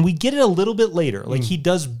this little, and we get it a little bit later. Like he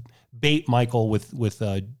does bait Michael with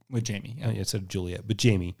Jamie. Yeah. I said Juliet, but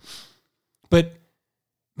Jamie. But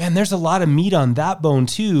man, there's a lot of meat on that bone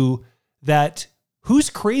too. That who's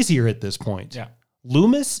crazier at this point? Yeah.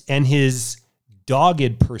 Loomis and his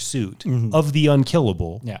dogged pursuit of the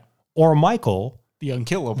unkillable. Yeah. Or Michael, The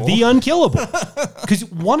unkillable. Because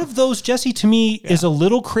one of those, Jesse, to me, is a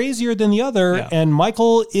little crazier than the other, and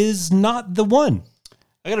Michael is not the one.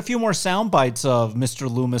 I got a few more sound bites of Mr.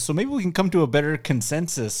 Loomis, so maybe we can come to a better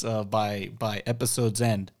consensus by episode's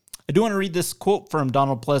end. I do want to read this quote from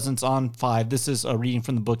Donald Pleasance on 5. This is a reading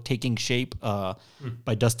from the book Taking Shape by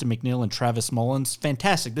Dustin McNeil and Travis Mullins.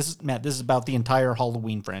 Fantastic. This is Matt. This is about the entire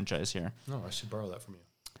Halloween franchise here. No, I should borrow that from you.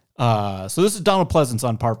 So this is Donald Pleasance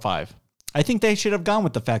on part 5. I think they should have gone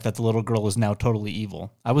with the fact that the little girl is now totally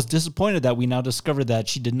evil. I was disappointed that we now discovered that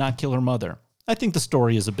she did not kill her mother. I think the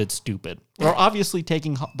story is a bit stupid. We're obviously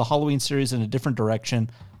taking the Halloween series in a different direction.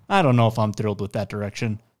 I don't know if I'm thrilled with that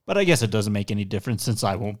direction, but I guess it doesn't make any difference since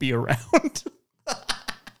I won't be around.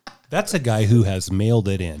 That's a guy who has mailed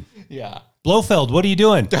it in. Yeah. Blofeld, what are you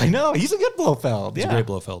doing? I know. He's a good Blofeld. He's a great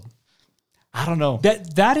Blofeld. I don't know.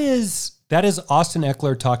 That is Austin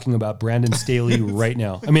Eckler talking about Brandon Staley right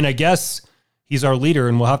now. I mean, I guess he's our leader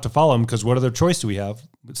and we'll have to follow him because what other choice do we have?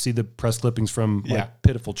 See the press clippings from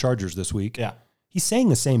pitiful Chargers this week. Yeah. He's saying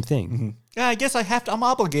the same thing. Mm-hmm. Yeah, I guess I'm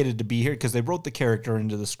obligated to be here because they wrote the character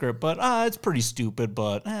into the script, but it's pretty stupid,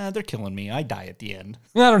 but they're killing me. I die at the end.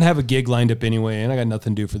 I don't have a gig lined up anyway, and I got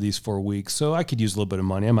nothing to do for these 4 weeks, so I could use a little bit of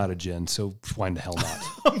money. I'm out of gin, so why the hell not?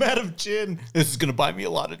 I'm out of gin. This is going to buy me a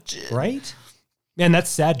lot of gin. Right? Man, that's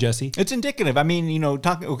sad, Jesse. It's indicative. I mean, we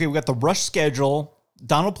got the rush schedule.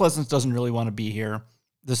 Donald Pleasance doesn't really want to be here.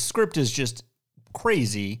 The script is just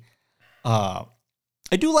crazy.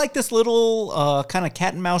 I do like this little kind of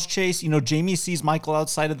cat and mouse chase. Jamie sees Michael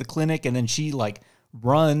outside of the clinic, and then she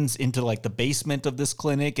runs into the basement of this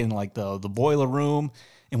clinic and the boiler room,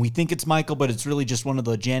 and we think it's Michael, but it's really just one of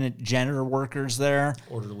the janitor workers there.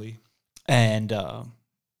 Orderly. And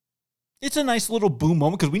it's a nice little boom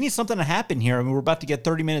moment because we need something to happen here. I mean, we're about to get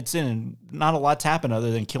 30 minutes in, and not a lot's happened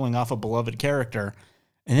other than killing off a beloved character,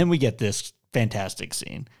 and then we get this fantastic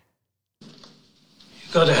scene. You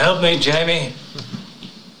got to help me, Jamie.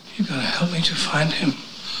 You gotta help me to find him.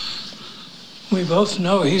 We both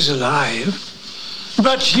know he's alive.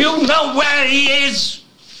 But you know where he is!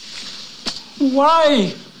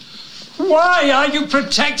 Why? Why are you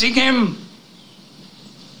protecting him?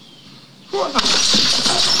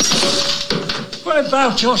 What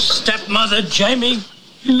about your stepmother, Jamie?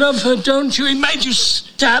 You love her, don't you? He made you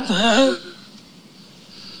stab her.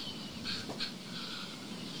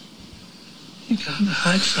 You can't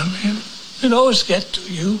hide from him. He'll always get to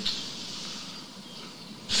you.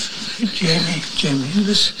 Jamie,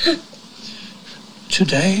 listen.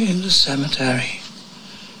 Today in the cemetery,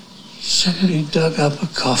 somebody dug up a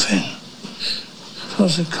coffin. It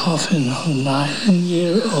was a coffin of a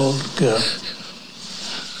 9-year-old girl.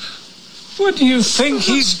 What do you think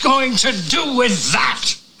he's going to do with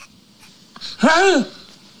that? Huh?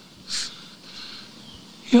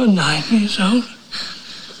 You're 9 years old,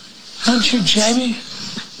 aren't you, Jamie?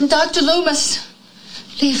 Dr. Loomis,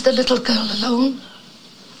 leave the little girl alone.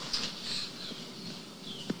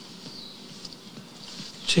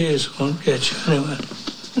 Tears won't get you anywhere.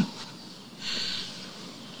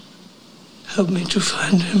 Help me to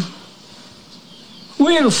find him.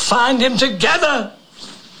 We'll find him together.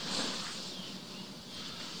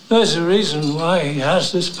 There's a reason why he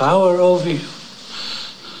has this power over you.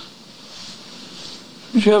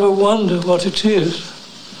 Did you ever wonder what it is?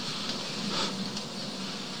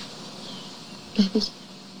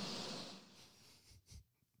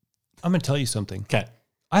 I'm going to tell you something. Okay.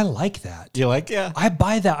 I like that. You like? Yeah. I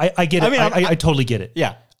buy that. I get it. I totally get it.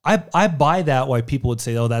 Yeah. I buy that why people would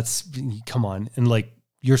say, oh, that's, come on. And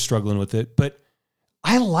you're struggling with it. But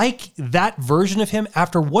I like that version of him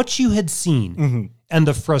after what you had seen and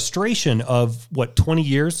the frustration of 20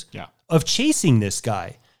 years of chasing this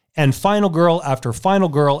guy and final girl after final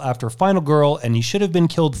girl after final girl. And he should have been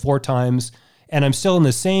killed 4 times. And I'm still in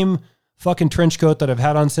the same fucking trench coat that I've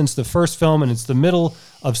had on since the first film, and it's the middle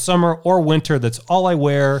of summer or winter. That's all I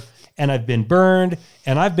wear, and I've been burned,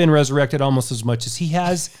 and I've been resurrected almost as much as he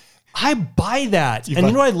has. I buy that. You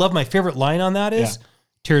know what I love? My favorite line on that is,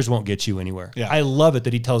 tears won't get you anywhere. Yeah. I love it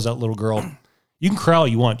that he tells that little girl, you can cry all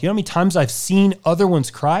you want. You know how many times I've seen other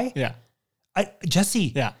ones cry? Yeah.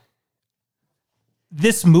 Jesse. Yeah.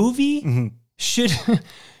 This movie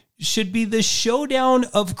should be the showdown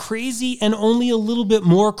of crazy and only a little bit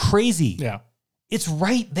more crazy. Yeah. It's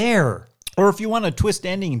right there. Or if you want a twist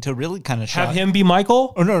ending to really kind of Have him be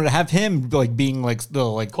Michael? Or no, to have him like being like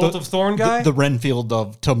the Cult of Thorn guy? the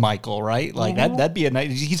Renfield to Michael, right? Like that'd be a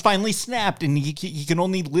nice. He's finally snapped, and he can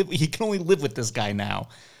only live. He can only live with this guy now.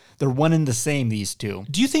 They're one and the same. These two.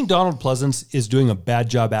 Do you think Donald Pleasance is doing a bad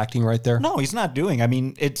job acting right there? No, he's not doing. I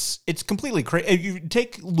mean, it's completely crazy. You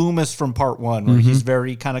take Loomis from part one, where he's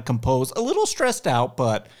very kind of composed, a little stressed out,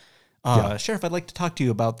 but Sheriff, I'd like to talk to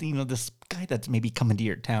you about this guy that's maybe coming to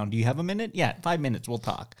your town. Do you have a minute? Yeah, 5 minutes. We'll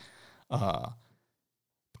talk.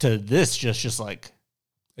 To this, just like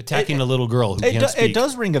attacking a little girl who can't speak. It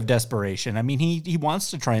does ring of desperation. I mean, he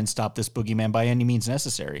wants to try and stop this boogeyman by any means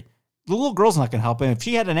necessary. The little girl's not going to help him. If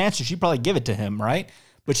she had an answer, she'd probably give it to him, right?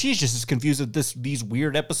 But she's just as confused at these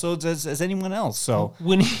weird episodes as anyone else. So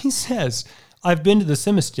when he says, "I've been to the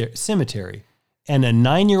cemetery, and a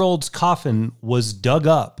 9-year-old's coffin was dug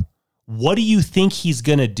up," what do you think he's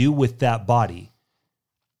going to do with that body?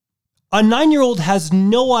 A 9-year-old has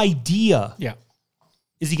no idea. Yeah.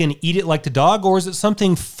 Is he going to eat it like the dog, or is it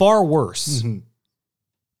something far worse? Mm-hmm.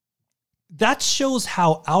 That shows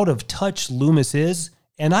how out of touch Loomis is,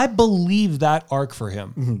 and I believe that arc for him.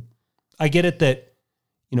 Mm-hmm. I get it that,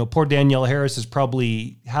 poor Danielle Harris is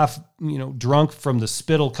probably half, drunk from the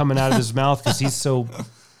spittle coming out of his mouth because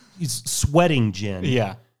he's sweating gin.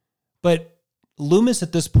 Yeah. But Loomis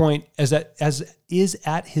at this point is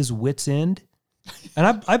at his wit's end.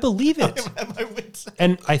 And I believe it.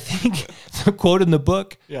 And I think the quote in the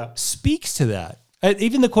book speaks to that.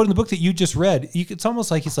 Even the quote in the book that you just read, it's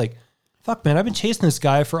almost like he's like, fuck, man, I've been chasing this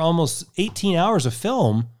guy for almost 18 hours of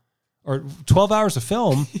film or 12 hours of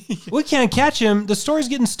film. We can't catch him. The story's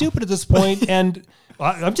getting stupid at this point, and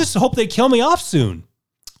I just hope they kill me off soon.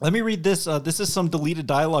 Let me read this. This is some deleted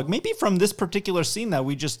dialogue, maybe from this particular scene that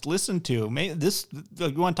we just listened to. Maybe this,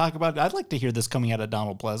 you want to talk about? I'd like to hear this coming out of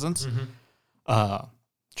Donald Pleasance. Mm-hmm.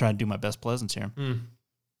 Trying to do my best Pleasance here.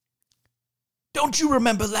 Don't you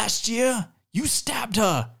remember last year? You stabbed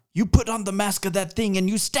her. You put on the mask of that thing and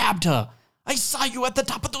you stabbed her. I saw you at the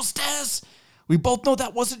top of those stairs. We both know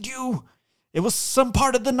that wasn't you. It was some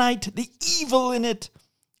part of the night, the evil in it.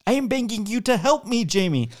 I am begging you to help me,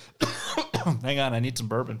 Jamie. Hang on, I need some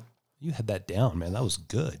bourbon. You had that down, man. That was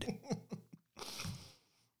good.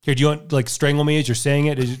 Here, do you want strangle me as you're saying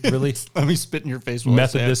it? Is it really? Let me spit in your face. While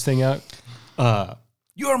method this thing out.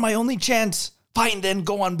 You are my only chance. Fine, then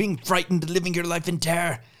go on being frightened, living your life in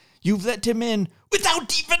terror. You've let him in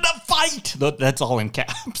without even a fight. That's all in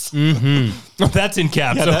caps. Mm-hmm. That's in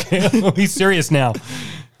caps. Yeah, okay. He's serious now.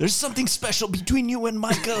 There's something special between you and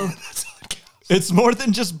Michael. It's more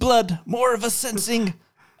than just blood, more of a sensing.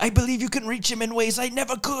 I believe you can reach him in ways I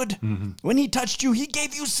never could. Mm-hmm. When he touched you, he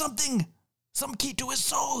gave you something. Some key to his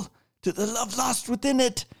soul, to the love lost within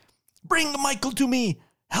it. Bring Michael to me.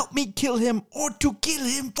 Help me kill him or to kill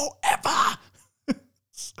him forever.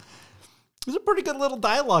 There's a pretty good little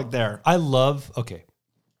dialogue there. Okay.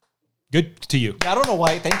 Good to you. I don't know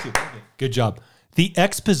why. Thank you. Good job. The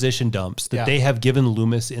exposition dumps that they have given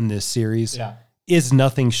Loomis in this series is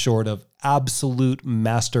nothing short of absolute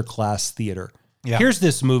masterclass theater. Yeah. Here's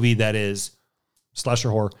this movie that is slasher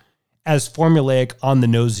horror, as formulaic on the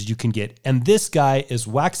nose as you can get. And this guy is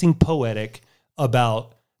waxing poetic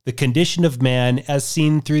about the condition of man as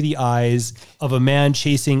seen through the eyes of a man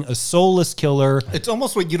chasing a soulless killer. It's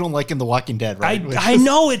almost what you don't like in The Walking Dead, right? I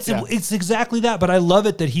know, it's exactly that, but I love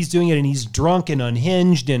it that he's doing it and he's drunk and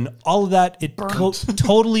unhinged and all of that. It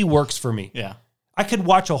totally works for me. Yeah. I could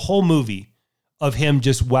watch a whole movie of him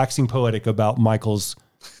just waxing poetic about Michael's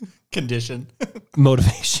condition,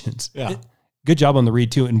 motivations. Yeah. Good job on the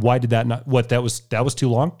read too. And why did that not, that was too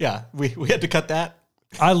long? Yeah. We had to cut that.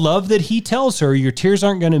 I love that he tells her your tears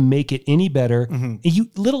aren't going to make it any better. Mm-hmm. And you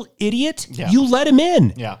little idiot, you let him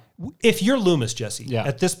in. Yeah. If you're Loomis, Jesse,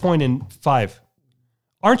 at this point in 5,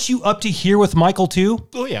 aren't you up to here with Michael too?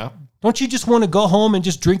 Oh, yeah. Don't you just want to go home and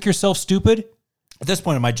just drink yourself stupid? At this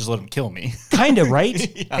point, I might just let him kill me. Kind of,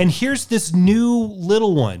 right? Yeah. And here's this new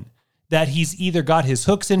little one that he's either got his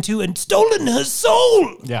hooks into and stolen his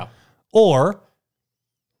soul. Yeah. Or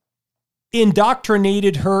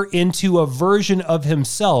indoctrinated her into a version of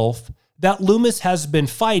himself that Loomis has been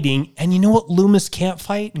fighting. And you know what Loomis can't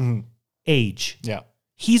fight? Mm-hmm. Age. Yeah.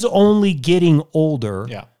 He's only getting older.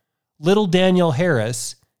 Yeah. Little Danielle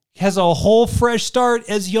Harris has a whole fresh start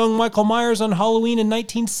as young Michael Myers on Halloween in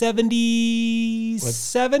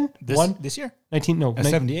 1977. This year?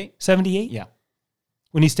 78? 78? Yeah.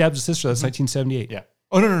 When he stabs his sister, that's 1978. Yeah.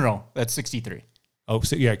 Oh, no. That's 63. Oh,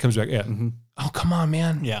 so yeah, it comes back. Yeah. Mm-hmm. Oh, come on,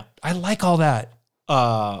 man. Yeah. I like all that.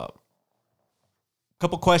 Couple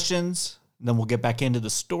questions, and then we'll get back into the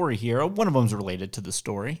story here. One of them's related to the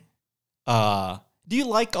story. Did Do you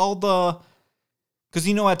like all the... Because,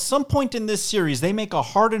 you know, at some point in this series, they make a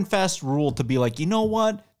hard and fast rule to be like, you know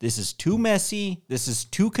what? This is too messy. This is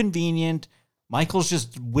too convenient. Michael's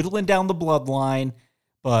just whittling down the bloodline.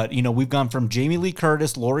 But, you know, we've gone from Jamie Lee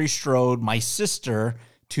Curtis, Laurie Strode, my sister,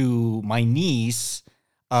 to my niece.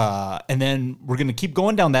 And then we're going to keep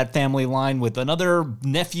going down that family line with another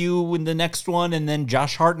nephew in the next one. And then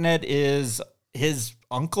Josh Hartnett is his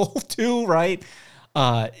uncle too, right?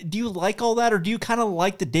 Do you like all that? Or do you kind of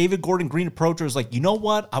like the David Gordon Green approach where it's like, you know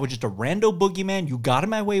what? I was just a rando boogeyman. You got in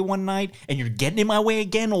my way one night and you're getting in my way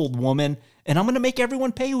again, old woman. And I'm going to make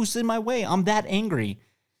everyone pay who's in my way. I'm that angry.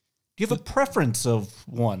 Do you have a preference of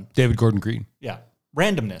one? David Gordon Green. Yeah.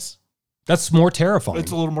 Randomness. That's more terrifying.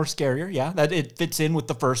 It's a little more scarier, yeah. That it fits in with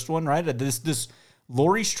the first one, right? This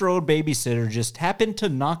Laurie Strode babysitter just happened to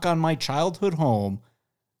knock on my childhood home,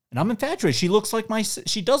 and I'm infatuated. She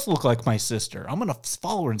does look like my sister. I'm gonna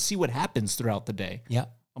follow her and see what happens throughout the day. Yeah,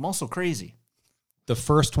 I'm also crazy. The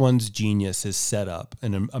first one's genius is set up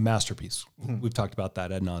and a masterpiece. We've talked about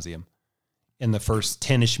that ad nauseum. In the first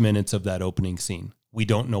 10-ish minutes of that opening scene, we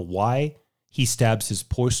don't know why he stabs his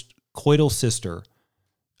post-coital sister.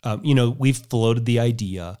 You know, we've floated the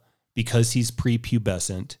idea because he's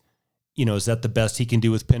prepubescent, you know, is that the best he can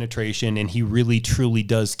do with penetration? And he really, truly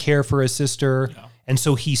does care for his sister. Yeah. And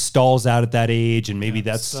so he stalls out at that age, and maybe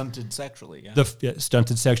that's stunted sexually. Yeah.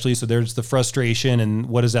 Stunted sexually. So there's the frustration. And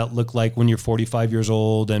what does that look like when you're 45 years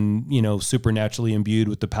old and, you know, supernaturally imbued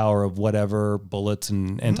with the power of whatever, bullets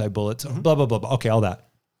and anti-bullets, blah, blah, blah, blah. Okay, all that.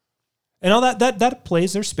 And all that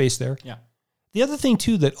plays, there's space there. Yeah. The other thing,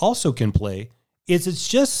 too, that also can play is it's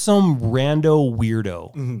just some rando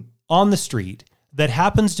weirdo on the street that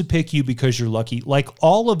happens to pick you because you're lucky. Like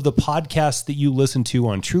all of the podcasts that you listen to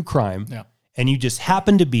on true crime, and you just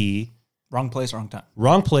happen to be... Wrong place, wrong time.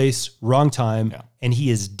 Wrong place, wrong time, and he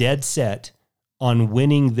is dead set on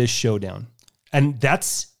winning this showdown. And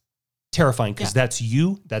that's terrifying because that's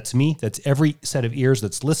you, that's me, that's every set of ears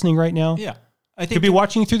that's listening right now. Yeah. I think could be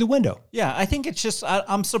watching through the window. Yeah, I think it's just...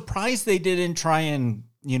 I'm surprised they didn't try and,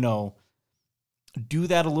 you know... do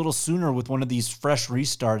that a little sooner with one of these fresh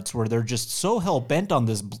restarts where they're just so hell-bent on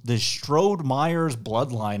this Strode-Myers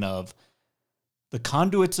bloodline of the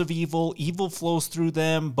conduits of evil flows through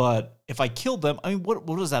them, but if I kill them, I mean, what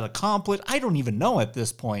does that accomplish? I don't even know at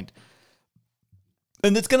this point.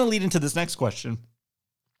 And it's going to lead into this next question.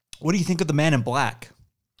 What do you think of the Man in Black?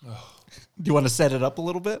 Oh. Do you want to set it up a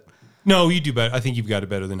little bit? No, you do better. I think you've got it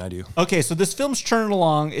better than I do. Okay, so this film's churning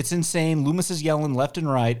along. It's insane. Loomis is yelling left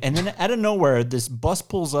and right. And then out of nowhere, this bus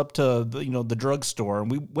pulls up to the drugstore.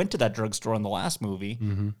 And we went to that drugstore in the last movie.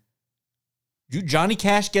 Mm-hmm. Johnny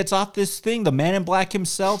Cash gets off this thing, the Man in Black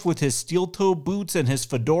himself, with his steel-toe boots and his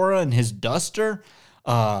fedora and his duster.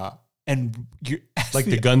 And you're like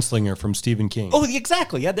the gunslinger from Stephen King. Oh,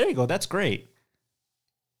 exactly. Yeah, there you go. That's great.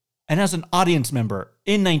 And as an audience member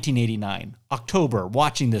in 1989, October,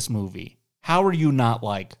 watching this movie, how are you not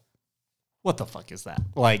like, what the fuck is that?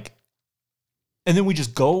 Like, and then we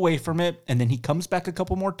just go away from it. And then he comes back a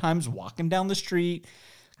couple more times, walking down the street,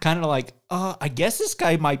 kind of like, I guess this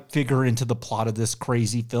guy might figure into the plot of this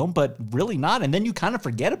crazy film, but really not. And then you kind of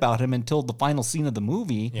forget about him until the final scene of the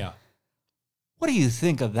movie. Yeah. What do you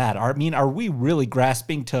think of that? I mean, are we really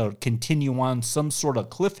grasping to continue on some sort of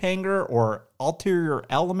cliffhanger or ulterior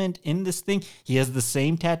element in this thing? He has the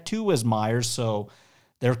same tattoo as Myers, so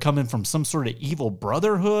they're coming from some sort of evil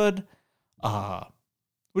brotherhood. What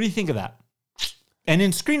do you think of that? And in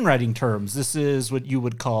screenwriting terms, this is what you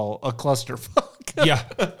would call a clusterfuck. Yeah.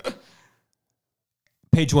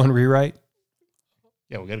 Page one rewrite.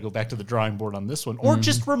 Yeah, we got to go back to the drawing board on this one. Or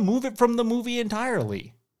just remove it from the movie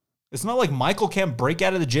entirely. It's not like Michael can't break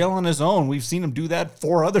out of the jail on his own. We've seen him do that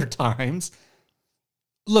 4 other times.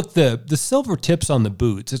 Look, the silver tips on the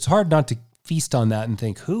boots, it's hard not to feast on that and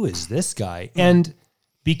think, who is this guy? And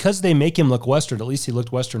because they make him look Western, at least he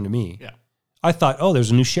looked Western to me. Yeah. I thought, oh,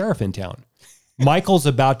 there's a new sheriff in town. Michael's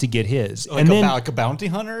about to get his. Like, like a bounty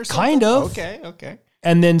hunter or something? Kind of. Okay.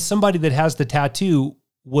 And then somebody that has the tattoo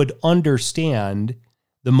would understand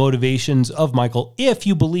the motivations of Michael if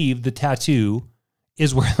you believe the tattoo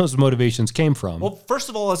is where those motivations came from. Well, first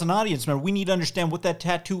of all, as an audience member, we need to understand what that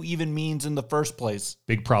tattoo even means in the first place.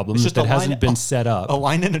 Big problem that hasn't been set up. A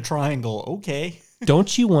line in a triangle. Okay.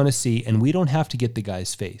 Don't you want to see, and we don't have to get the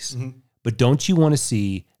guy's face, but don't you want to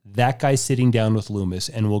see that guy sitting down with Loomis,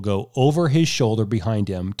 and we'll go over his shoulder behind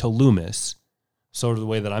him to Loomis, sort of the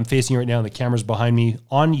way that I'm facing right now, and the camera's behind me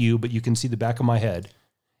on you, but you can see the back of my head.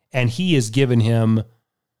 And he has given him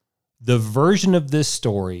the version of this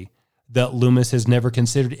story that Loomis has never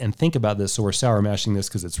considered. And think about this. So we're sour mashing this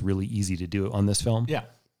because it's really easy to do it on this film. Yeah.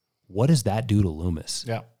 what does that do to Loomis?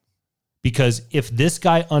 Yeah. Because if this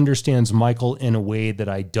guy understands Michael in a way that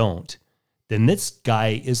I don't, then this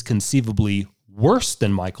guy is conceivably worse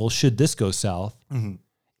than Michael should this go south. Mm-hmm.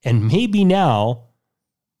 And maybe now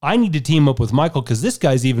I need to team up with Michael because this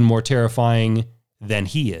guy's even more terrifying than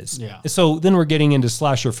he is. Yeah. So then we're getting into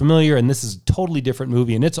slasher familiar, and this is a totally different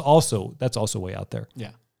movie, and that's also way out there.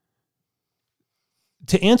 Yeah.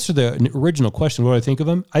 To answer the original question, what do I think of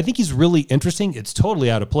him? I think he's really interesting. It's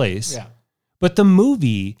totally out of place. Yeah. But the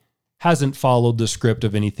movie hasn't followed the script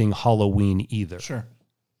of anything Halloween either. Sure.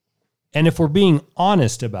 And if we're being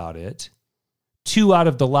honest about it, 2 out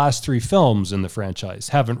of the last 3 films in the franchise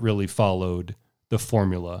haven't really followed the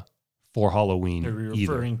formula for Halloween Are you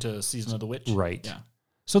referring to Season of the Witch? Right. Yeah.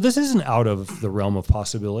 So this isn't out of the realm of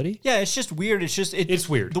possibility. Yeah, it's just weird. It's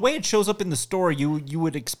weird. The way it shows up in the story, you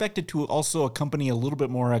would expect it to also accompany a little bit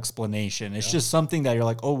more explanation. It's just something that you're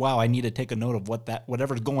like, oh wow, I need to take a note of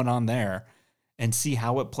whatever's going on there and see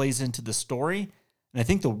how it plays into the story. And I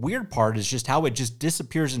think the weird part is just how it just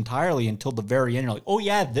disappears entirely until the very end. You're like, oh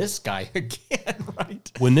yeah, this guy again,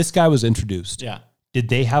 right? When this guy was introduced, Yeah. did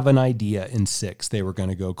they have an idea in 6 they were going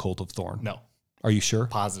to go Cult of Thorn? No. Are you sure?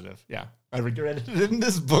 Positive. Yeah. I read it in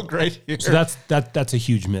this book right here. So that's a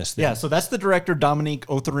huge miss then. Yeah, so that's the director, Dominique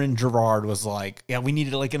Otherin Girard, was like, yeah, we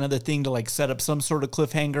needed like another thing to like set up some sort of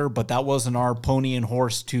cliffhanger, but that wasn't our pony and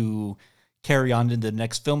horse to carry on into the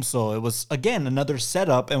next film. So it was, again, another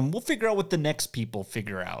setup, and we'll figure out what the next people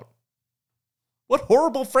figure out. What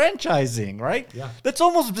horrible franchising, right? Yeah. That's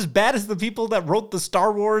almost as bad as the people that wrote the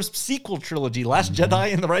Star Wars sequel trilogy, Last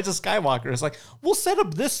Jedi and The Rise of Skywalker. It's like, we'll set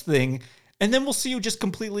up this thing, and then we'll see you just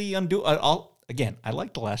completely undo. Again, I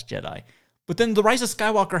like The Last Jedi, but then The Rise of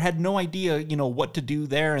Skywalker had no idea, what to do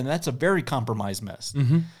there, and that's a very compromised mess.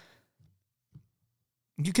 Mm-hmm.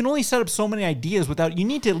 You can only set up so many ideas without. You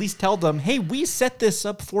need to at least tell them, "Hey, we set this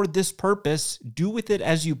up for this purpose. Do with it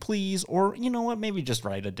as you please," or you know what? Maybe just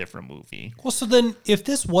write a different movie. Well, so then if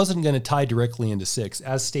this wasn't going to tie directly into 6,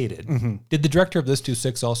 as stated, did the director of this do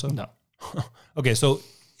 6 also? No. Okay, so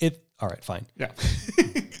all right, fine. Yeah.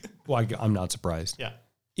 Well, I'm not surprised. Yeah.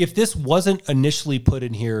 If this wasn't initially put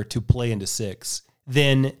in here to play into 6,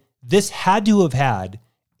 then this had to have had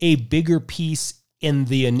a bigger piece in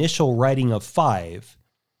the initial writing of 5.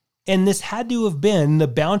 And this had to have been the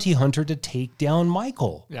bounty hunter to take down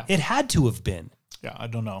Michael. Yeah. It had to have been. Yeah, I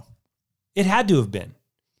don't know. It had to have been.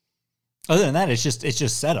 Other than that, it's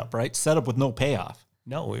just setup, right? Setup with no payoff.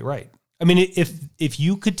 No, right. I mean, if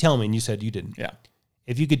you could tell me, and you said you didn't. Yeah.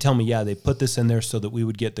 If you could tell me, yeah, they put this in there so that we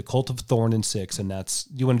would get the Cult of Thorn in 6, and that's,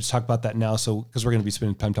 do you want to talk about that now? So, because we're going to be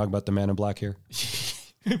spending time talking about the Man in Black here.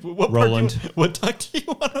 Roland. What talk do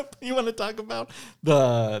you want to talk about?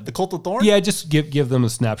 The Cult of Thorn? Yeah, just give them a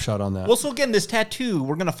snapshot on that. Well, so again, this tattoo,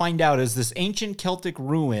 we're going to find out, is this ancient Celtic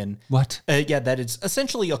ruin. What? That it's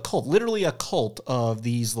essentially a cult, literally a cult of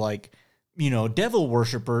these devil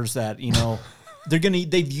worshippers that,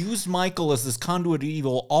 they've used Michael as this conduit of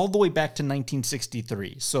evil all the way back to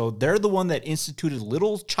 1963. So they're the one that instituted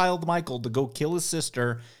little child Michael to go kill his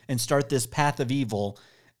sister and start this path of evil.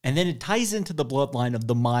 And then it ties into the bloodline of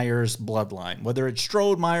the Myers bloodline, whether it's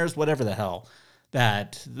Strode, Myers, whatever the hell.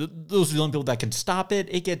 Those are the only people that can stop it.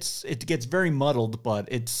 It gets very muddled, but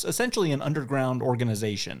it's essentially an underground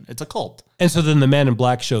organization. It's a cult. And so then the Man in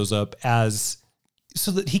Black shows up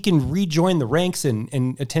so that he can rejoin the ranks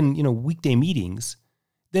and attend, weekday meetings.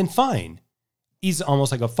 Then fine. He's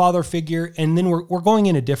almost like a father figure. And then we're going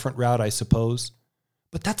in a different route, I suppose.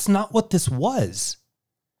 But that's not what this was.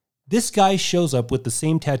 This guy shows up with the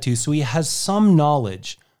same tattoo, so he has some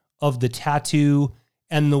knowledge of the tattoo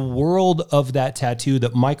and the world of that tattoo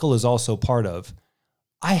that Michael is also part of.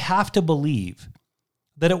 I have to believe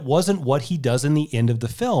that it wasn't what he does in the end of the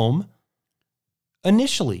film.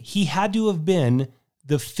 Initially, he had to have been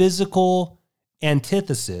the physical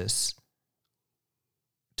antithesis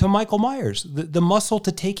to Michael Myers, the muscle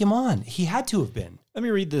to take him on. He had to have been. Let me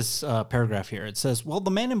read this paragraph here. It says, while the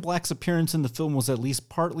Man in Black's appearance in the film was at least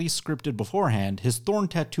partly scripted beforehand, his thorn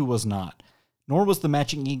tattoo was not, nor was the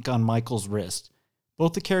matching ink on Michael's wrist.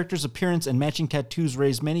 Both the character's appearance and matching tattoos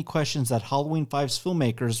raised many questions that Halloween 5's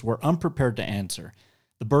filmmakers were unprepared to answer.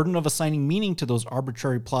 The burden of assigning meaning to those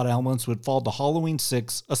arbitrary plot elements would fall to Halloween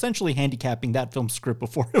 6, essentially handicapping that film's script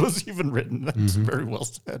before it was even written. That's very well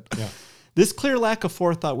said. Yeah. This clear lack of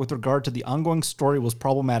forethought with regard to the ongoing story was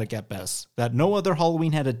problematic at best. That no other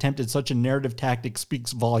Halloween had attempted such a narrative tactic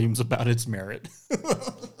speaks volumes about its merit.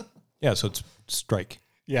 Yeah, so it's strike.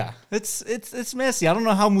 Yeah, it's messy. I don't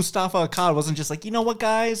know how Mustafa Akkad wasn't just like, you know what,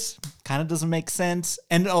 guys, kind of doesn't make sense.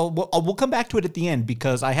 And we'll come back to it at the end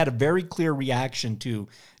because I had a very clear reaction to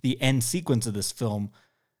the end sequence of this film.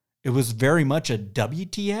 it was very much a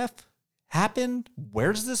WTF happened.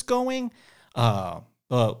 Where's this going? But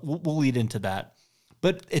we'll lead into that.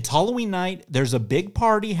 But it's Halloween night. There's a big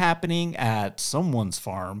party happening at someone's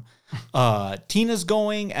farm. Tina's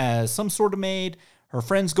going as some sort of maid. Her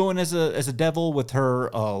friend's going as a devil with her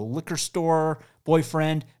liquor store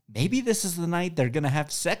boyfriend. Maybe this is the night they're going to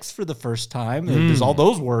have sex for the first time. There's all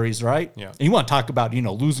those worries, right? Yeah. And you want to talk about,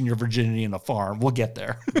 losing your virginity in a farm. We'll get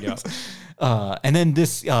there. Yeah. And then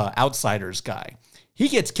this Outsiders guy. He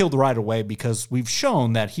gets killed right away because we've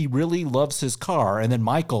shown that he really loves his car. And then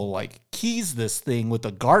Michael keys this thing with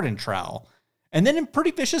a garden trowel. And then in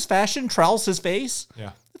pretty vicious fashion, trowels his face.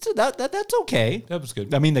 Yeah. That's okay. That was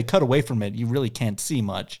good. I mean, they cut away from it. You really can't see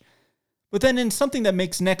much. But then in something that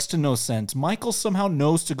makes next to no sense, Michael somehow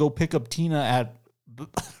knows to go pick up Tina at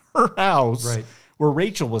her house where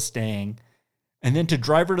Rachel was staying and then to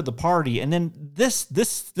drive her to the party. And then this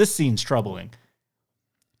scene's troubling.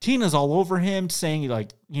 Tina's all over him saying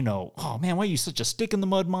oh man, why are you such a stick in the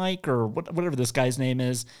mud, Mike, or whatever this guy's name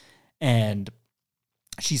is. And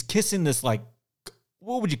she's kissing this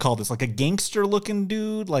what would you call this? Like a gangster looking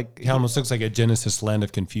dude? He almost looks like a Genesis Land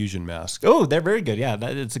of Confusion mask. Oh, they're very good. Yeah,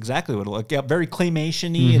 that's exactly what it looks like. Yeah, very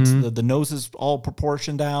claymation-y. Mm-hmm. It's the nose is all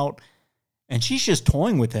proportioned out. And she's just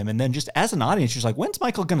toying with him. And then just as an audience, she's like, when's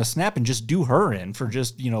Michael going to snap and just do her in for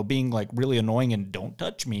just, being really annoying and don't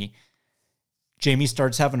touch me? Jamie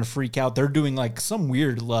starts having a freak out. They're doing some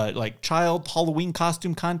weird child Halloween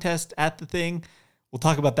costume contest at the thing. We'll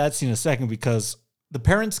talk about that scene in a second because the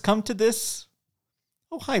parents come to this.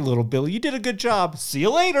 Oh, hi, little Billy. You did a good job. See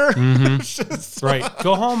you later. Mm-hmm. Right.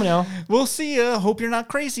 Go home now. We'll see you. Hope you're not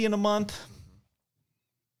crazy in a month.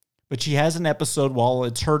 But she has an episode while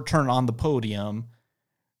it's her turn on the podium.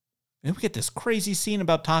 Then we get this crazy scene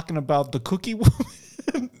about talking about the cookie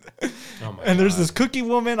woman. And there's this cookie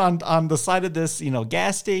woman on the side of this,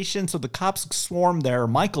 gas station. So the cops swarm there.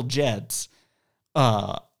 Michael jets.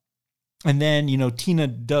 And then, Tina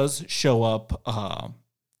does show up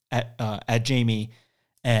at Jamie.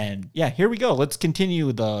 And yeah, here we go. Let's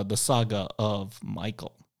continue the saga of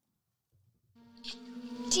Michael.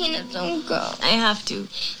 Tina, don't go. I have to.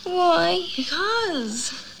 Why?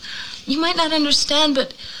 Because you might not understand,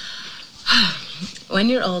 but when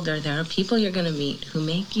you're older, there are people you're going to meet who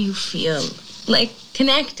make you feel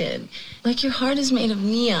connected, like your heart is made of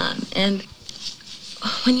neon. And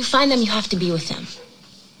when you find them, you have to be with them.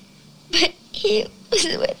 But he was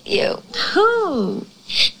with you. Who?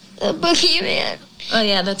 The boogeyman. Oh,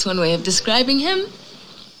 yeah, that's one way of describing him.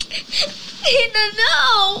 Tina,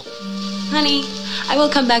 no! Honey, I will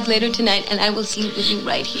come back later tonight, and I will sleep with you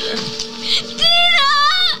right here. Tina!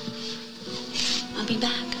 I'll be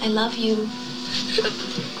back. I love you.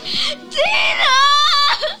 Tina!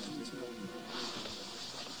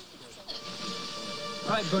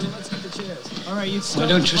 All right, Bernie, let's get the chairs. All right, you Why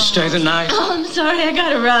don't you stay the night? Oh, I'm sorry. I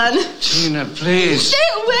gotta run. Tina, please. Stay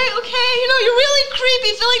away, okay? You're really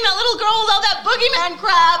creepy filling that little girl with all that boogeyman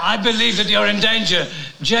crap. I believe that you're in danger.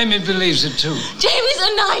 Jamie believes it too. Jamie's a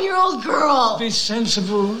 9-year-old girl. Be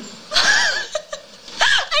sensible. I'm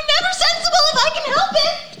never sensible if I can help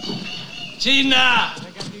it. Tina!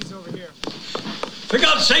 I got these over here. For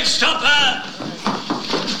God's sake, stop her!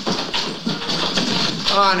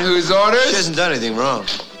 On whose orders? She hasn't done anything wrong.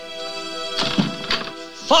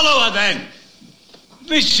 Follow her then. At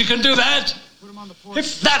least she can do that.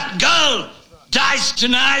 If that girl dies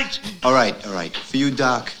tonight. All right. For you,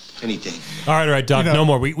 Doc, anything. All right, Doc. No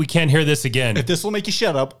more. We can't hear this again. If this will make you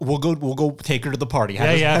shut up, we'll go take her to the party.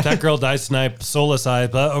 Yeah. If that girl dies tonight, soul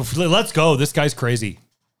aside. Let's go. This guy's crazy.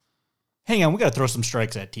 Hang on, we got to throw some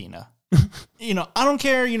strikes at Tina. I don't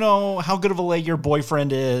care, how good of a leg your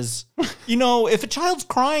boyfriend is. If a child's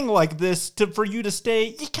crying like this for you to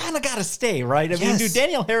stay, you kind of got to stay, right? I mean, dude,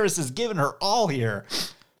 Danielle Harris is giving her all here.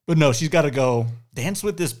 But no, she's got to go dance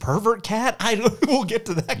with this pervert cat. We'll get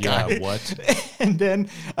to that guy. Yeah, what? And then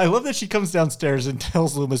I love that she comes downstairs and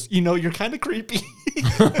tells Loomis, you're kind of creepy.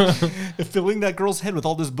 Filling that girl's head with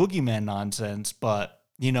all this boogeyman nonsense. But,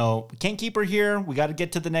 we can't keep her here. We got to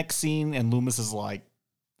get to the next scene. And Loomis is like,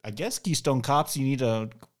 I guess Keystone Cops, you need to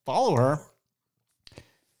follow her.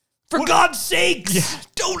 For God's sakes! Yeah,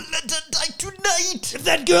 don't let her die tonight. If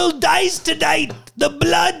that girl dies tonight, the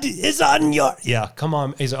blood is on your... Yeah, come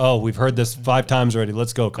on. We've heard this 5 times already.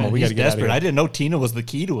 Let's go. Come on, we got to get desperate. out of here. I didn't know Tina was the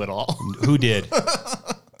key to it all. Who did?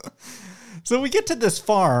 So we get to this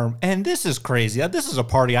farm, and this is crazy. This is a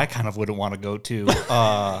party I kind of wouldn't want to go to.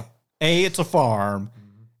 A, it's a farm.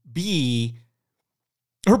 B,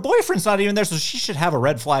 her boyfriend's not even there, so she should have a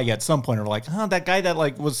red flag at some point. Or that guy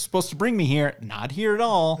that was supposed to bring me here, not here at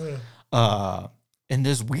all. And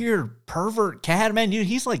this weird pervert cat, man, dude,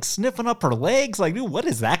 he's like sniffing up her legs. Like, dude, what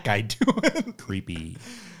is that guy doing? Creepy.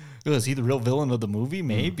 Is he the real villain of the movie?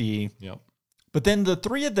 Maybe. Yep. But then the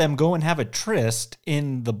three of them go and have a tryst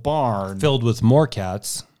in the barn. Filled with more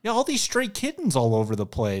cats. Yeah, all these stray kittens all over the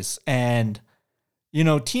place. And, you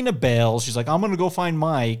know, Tina bails. She's like, I'm going to go find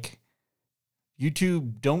Mike. You two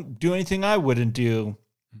don't do anything I wouldn't do.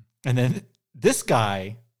 And then this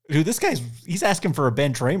guy, he's asking for a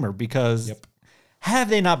Ben Tramer because have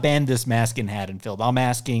they not banned this mask in Haddonfield? I'm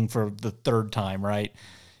asking for the third time, right?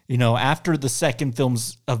 You know, after the second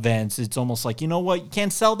film's events, it's almost like, you know what? You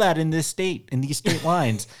can't sell that in this state, in these state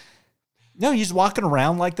lines. No, he's walking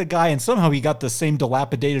around like the guy, and somehow he got the same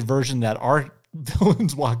dilapidated version that our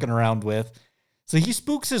villain's walking around with. So he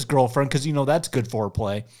spooks his girlfriend because, you know, that's good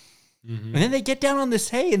foreplay. And then they get down on this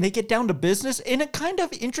hay and they get down to business in a kind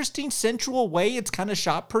of interesting, sensual way. It's kind of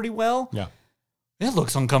shot pretty well. Yeah. It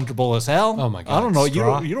looks uncomfortable as hell. Oh my God. I don't know.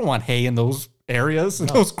 Straw. You don't want hay in those areas, in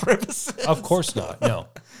those crevices. Of course not. No.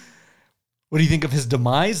 What do you think of his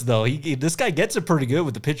demise, though? This guy gets it pretty good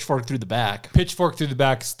with the pitchfork through the back. Pitchfork through the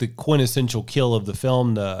back is the quintessential kill of the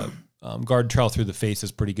film. The guard trowel through the face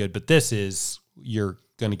is pretty good, but this is, you're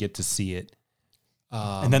going to get to see it.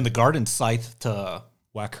 And then the garden scythe to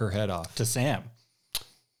whack her head off. To Sam.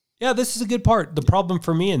 Yeah, this is a good part. The problem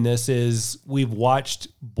for me in this is we've watched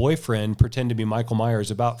Boyfriend pretend to be Michael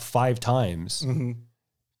Myers about 5 times.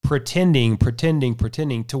 Pretending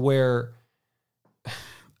to where,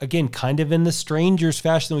 again, kind of in the Strangers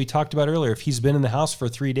fashion that we talked about earlier. If he's been in the house for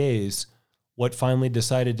 3 days, what finally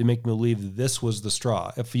decided to make me believe this was the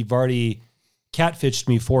straw? If you've already catfished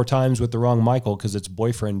me 4 times with the wrong Michael because it's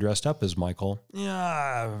Boyfriend dressed up as Michael.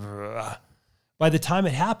 Yeah. By the time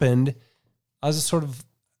it happened, I was just sort of...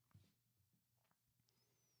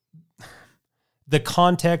 The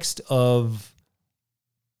context of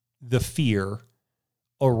the fear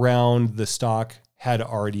around the stock had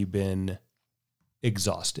already been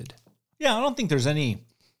exhausted. Yeah, I don't think there's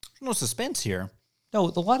no suspense here.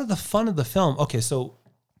 No, a lot of the fun of the film. Okay, so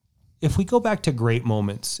if we go back to great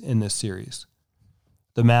moments in this series,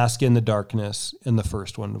 the mask in the darkness in the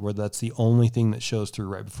first one, where that's the only thing that shows through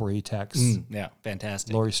right before he attacks. Yeah,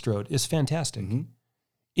 fantastic. Laurie Strode is fantastic.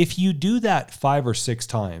 If you do that 5 or 6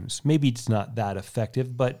 times, maybe it's not that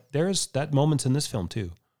effective, but there's that moments in this film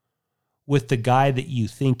too, with the guy that you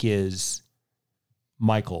think is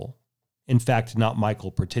Michael. In fact, not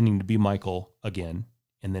Michael, pretending to be Michael again,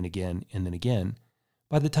 and then again, and then again.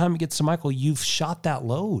 By the time it gets to Michael, you've shot that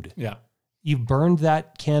load. Yeah. You've burned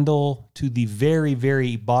that candle to the very,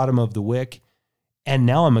 very bottom of the wick. And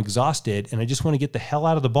now I'm exhausted and I just want to get the hell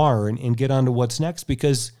out of the barn and get on to what's next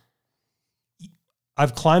because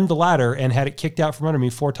I've climbed the ladder and had it kicked out from under me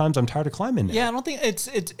 4 times. I'm tired of climbing now. Yeah, I don't think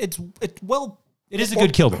it's well... It is a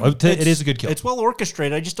good kill, though. It is a good kill. It's well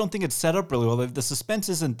orchestrated. I just don't think it's set up really well. The suspense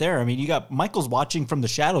isn't there. I mean, you got Michael's watching from the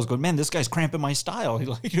shadows going, man, this guy's cramping my style. He's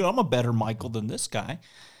like, I'm a better Michael than this guy.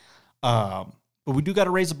 But we do got to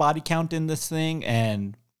raise a body count in this thing.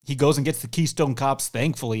 And he goes and gets the Keystone Cops,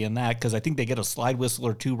 thankfully, in that, because I think they get a slide whistle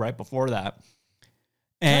or 2 right before that.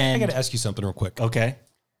 And I got to ask you something real quick. Okay.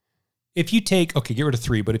 If you take, get rid of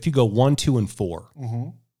 3, but if you go 1, 2, and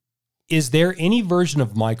 4, is there any version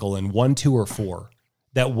of Michael in 1, 2, or 4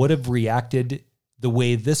 that would have reacted the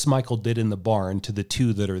way this Michael did in the barn to the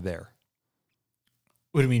 2 that are there?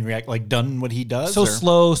 What do you mean react? Like done what he does? So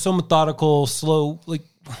slow, so methodical, slow. Like,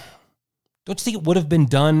 don't you think it would have been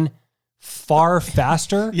done far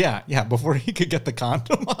faster? Yeah, before he could get the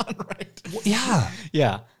condom on, right? Yeah.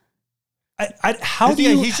 Yeah.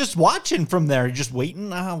 He's just watching from there, just waiting.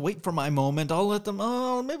 Wait for my moment. I'll let them.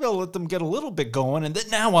 Maybe I'll let them get a little bit going, and then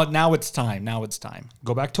now it's time. Now it's time.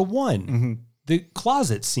 Go back to 1, the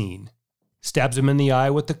closet scene. Stabs him in the eye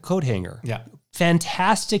with the coat hanger. Yeah,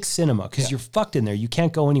 fantastic cinema because you're fucked in there. You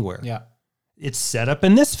can't go anywhere. Yeah, it's set up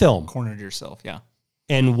in this film. Cornered yourself. Yeah,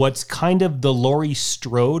 and what's kind of the Laurie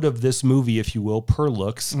Strode of this movie, if you will, per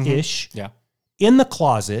looks ish. Yeah, in the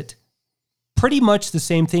closet. Pretty much the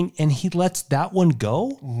same thing, and he lets that one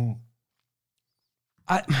go.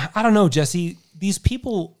 I don't know, Jesse. These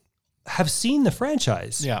people have seen the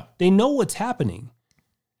franchise. Yeah. They know what's happening.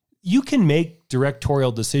 You can make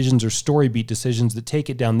directorial decisions or story beat decisions that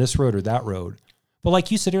take it down this road or that road. But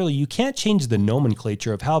like you said earlier, you can't change the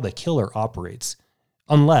nomenclature of how the killer operates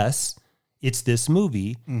unless it's this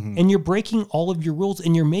movie, and you're breaking all of your rules,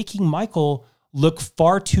 and you're making Michael look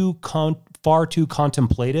far too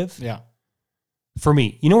contemplative. Yeah. For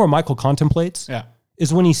me, you know where Michael contemplates? Yeah.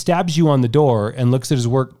 Is when he stabs you on the door and looks at his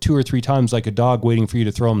work 2 or 3 times like a dog waiting for you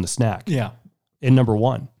to throw him the snack. Yeah. In number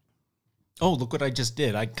 1. oh, look what I just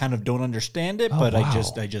did. I kind of don't understand it, but wow.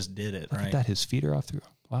 I just did it. Look right? at that. His feet are off the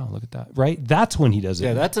ground. Wow, look at that. Right? That's when he does it.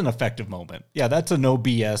 Yeah, that's an effective moment. Yeah, that's a no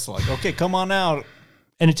BS. Like, okay, come on out.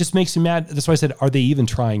 And it just makes him mad. That's why I said, are they even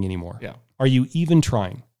trying anymore? Yeah. Are you even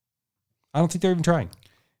trying? I don't think they're even trying.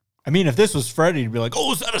 I mean, if this was Freddy, he'd be like,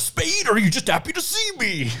 oh, is that a spade? Or are you just happy to see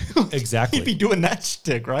me? Exactly. He'd be doing that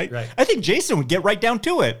shtick, right? Right. I think Jason would get right down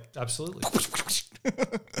to it. Absolutely.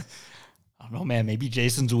 I don't know, man. Maybe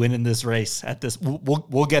Jason's winning this race at this.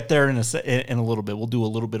 We'll get there in a little bit. We'll do a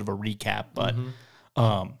little bit of a recap, but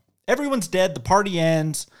everyone's dead. The party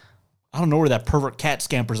ends. I don't know where that pervert cat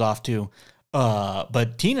scampers off to,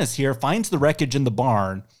 but Tina's here, finds the wreckage in the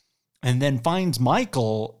barn, and then finds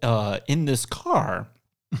Michael in this car.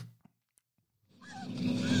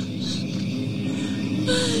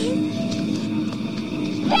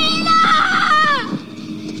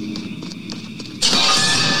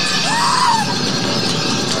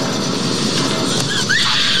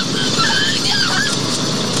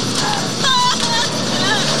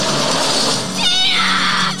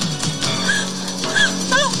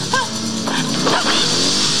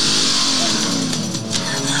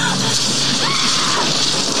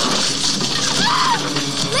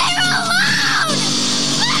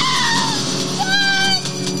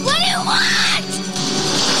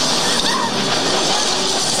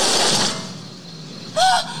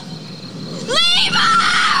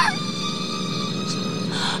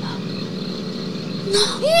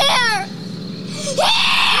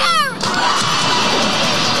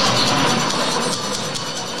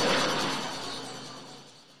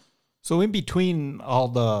 So in between all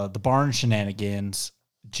the barn shenanigans,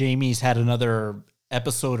 Jamie's had another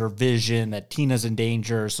episode or vision that Tina's in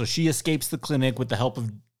danger. So she escapes the clinic with the help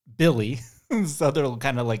of Billy, this other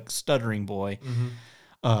kind of like stuttering boy.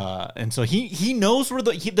 And so he knows where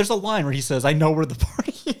there's a line where he says, I know where the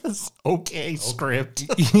party is. Okay, script.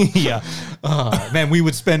 Yeah. Man, we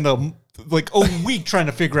would spend a week trying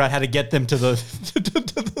to figure out how to get them to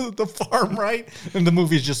the farm, right? And the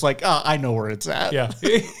movie's just like, I know where it's at. Yeah.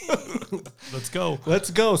 Let's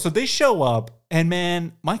go. So they show up, and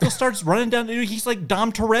man, Michael starts running down. He's like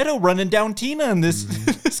Dom Toretto running down Tina in this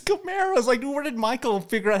this Camaro. I was like, where did Michael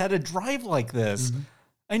figure out how to drive like this?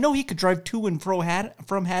 I know he could drive to and fro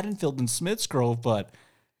from Haddonfield and Smiths Grove, but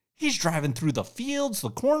he's driving through the fields, the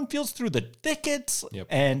cornfields, through the thickets. Yep.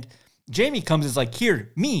 And Jamie comes and is like,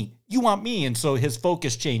 here, me, you want me. And so his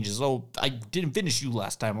focus changes. Oh, I didn't finish you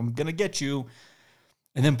last time. I'm going to get you.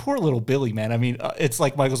 And then poor little Billy, man. I mean, it's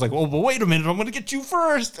like Michael's like, oh, but wait a minute. I'm going to get you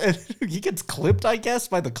first. And he gets clipped, I guess,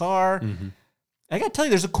 by the car. I got to tell you,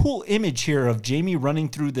 there's a cool image here of Jamie running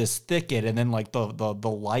through this thicket. And then like the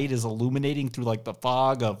light is illuminating through like the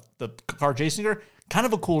fog of the car chasing her. Kind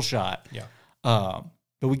of a cool shot. Yeah.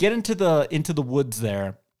 But we get into the woods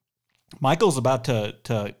there. Michael's about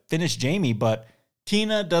to finish Jamie, but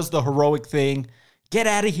Tina does the heroic thing. Get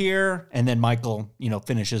out of here. And then Michael,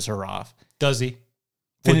 finishes her off. Does he?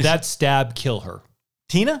 Would that stab kill her?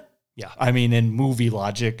 Tina? Yeah. I mean, in movie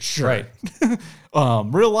logic, sure. Right.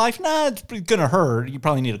 Real life, it's going to hurt. You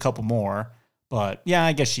probably need a couple more. But yeah,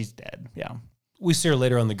 I guess she's dead. Yeah. We see her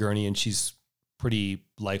later on the gurney, and she's pretty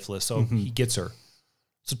lifeless. So he gets her.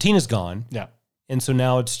 So Tina's gone. Yeah. And so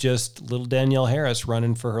now it's just little Danielle Harris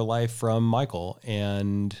running for her life from Michael.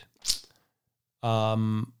 And,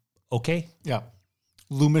 okay. Yeah.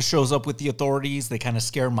 Loomis shows up with the authorities. They kind of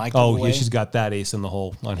scare Michael away. Oh, yeah, she's got that ace in the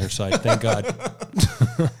hole on her side. Thank God.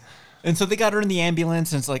 And so they got her in the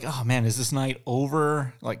ambulance, and it's like, oh, man, is this night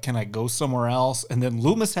over? Like, can I go somewhere else? And then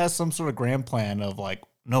Loomis has some sort of grand plan of like,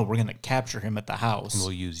 no, we're going to capture him at the house. And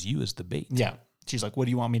we'll use you as the bait. Yeah. She's like, what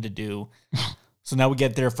do you want me to do? So now we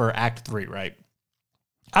get there for Act 3, right?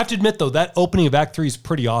 I have to admit, though, that opening of Act 3 is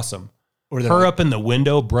pretty awesome. Or her up in the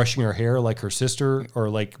window brushing her hair like her sister, or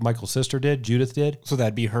like Michael's sister did, Judith did. So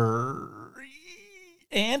that'd be her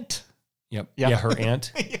aunt? Yep. Yeah, her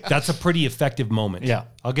aunt. Yeah. That's a pretty effective moment. Yeah.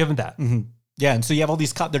 I'll give him that. Yeah, and so you have all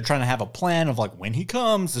these cops. They're trying to have a plan of like, when he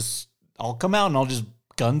comes, I'll come out and I'll just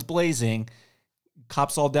guns blazing.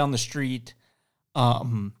 Cops all down the street. I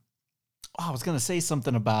was going to say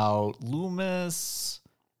something about Loomis.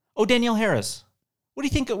 Oh, Danielle Harris. What do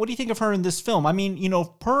you think of her in this film? I mean,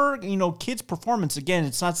 per kid's performance, again,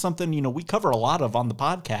 it's not something, we cover a lot of on the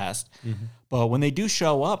podcast. But when they do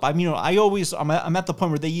show up, I mean, I'm at the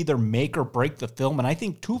point where they either make or break the film. And I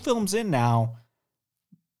think 2 films in now,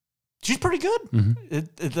 she's pretty good.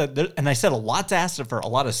 And I said a lot's asked of her. A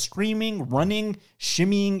lot of screaming, running,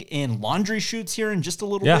 shimmying in laundry chutes here in just a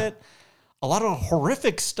little bit. a lot of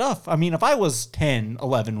horrific stuff. I mean, if I was 10,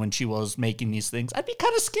 11 when she was making these things, I'd be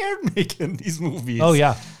kind of scared making these movies. Oh,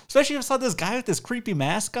 yeah. Especially if I saw this guy with this creepy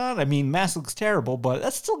mask on. I mean, mask looks terrible, but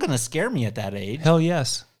that's still going to scare me at that age. Hell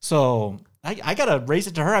yes. So I got to raise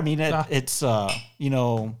it to her. I mean, it's, you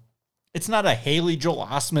know, it's not a Haley Joel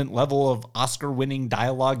Osment level of Oscar-winning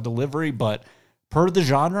dialogue delivery, but per the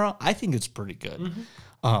genre, I think it's pretty good.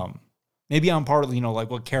 Maybe on part of, you know, like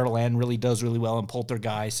what Carol Ann really does really well in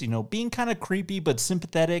Poltergeist, you know, being kind of creepy but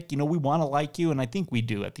sympathetic. You know, we want to like you, and I think we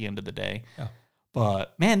do at the end of the day. Yeah.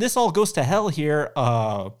 But, man, this all goes to hell here.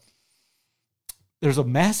 There's a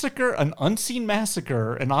massacre, an unseen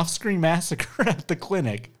massacre, an off-screen massacre at the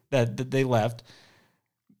clinic that they left.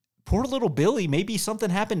 Poor little Billy, maybe something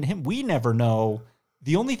happened to him. We never know.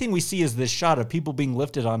 The only thing we see is this shot of people being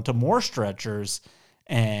lifted onto more stretchers,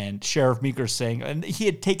 and Sheriff Meeker saying, and he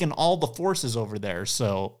had taken all the forces over there,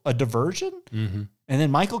 so a diversion? Mm-hmm. And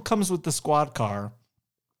then Michael comes with the squad car,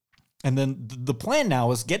 and then the plan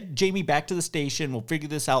now is get Jamie back to the station, we'll figure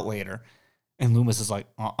this out later. And Loomis is like,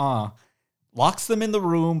 locks them in the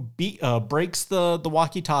room, breaks the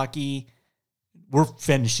walkie-talkie, we're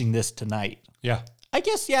finishing this tonight. Yeah. I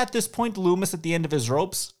guess, yeah, at this point, Loomis at the end of his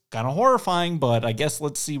ropes, kind of horrifying, but I guess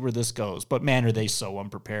let's see where this goes. But man, are they so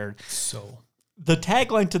unprepared. So... The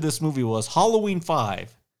tagline to this movie was Halloween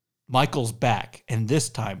 5, Michael's back, and this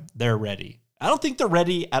time they're ready. I don't think they're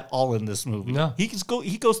ready at all in this movie. No. He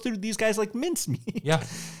goes through these guys like mincemeat. Yeah.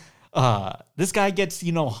 This guy gets,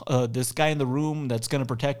 you know, this guy in the room that's going to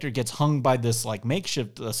protect her gets hung by this like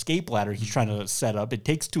makeshift escape ladder he's trying to set up. It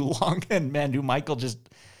takes too long, and man, Michael just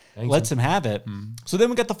lets him have it. So then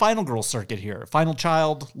we got the final girl circuit here. Final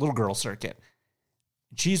child, little girl circuit.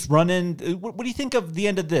 She's running. What do you think of the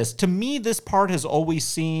end of this? To me, this part has always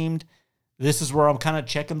seemed, this is where I'm kind of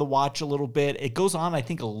checking the watch a little bit. It goes on, I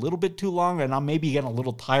think, a little bit too long, and I'm maybe getting a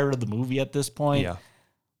little tired of the movie at this point. Yeah.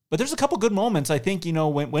 But there's a couple good moments. I think, you know,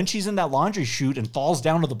 when she's in that laundry chute and falls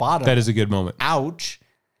down to the bottom. That is a good moment. Ouch.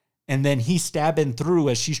 And then he's stabbing through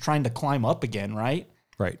as she's trying to climb up again, right?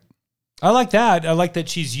 Right. I like that. I like that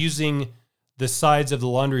she's using the sides of the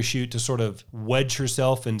laundry chute to sort of wedge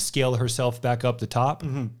herself and scale herself back up the top.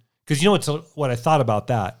 Because you know what I thought about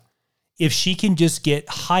that? If she can just get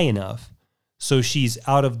high enough so she's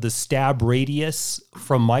out of the stab radius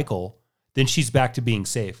from Michael, then she's back to being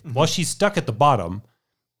safe. While she's stuck at the bottom,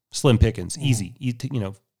 slim pickings, easy. You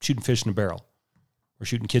know, shooting fish in a barrel or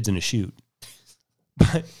shooting kids in a chute.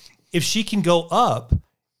 But if she can go up,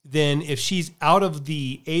 then if she's out of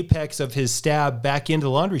the apex of his stab back into the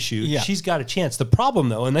laundry chute, she's got a chance. The problem,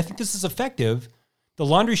 though, and I think this is effective, the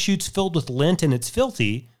laundry chute's filled with lint and it's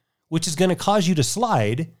filthy, which is going to cause you to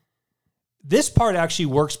slide. This part actually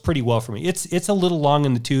works pretty well for me. It's a little long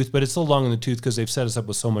in the tooth, but it's still long in the tooth because they've set us up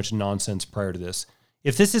with so much nonsense prior to this.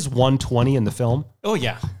 If this is 120 in the film, oh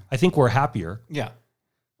yeah, I think we're happier. Yeah.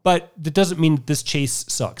 But that doesn't mean this chase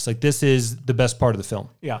sucks. Like, this is the best part of the film.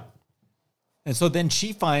 Yeah. And so then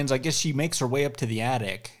she finds, I guess she makes her way up to the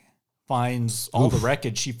attic, finds all the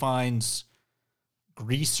wreckage. She finds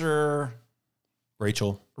Greaser,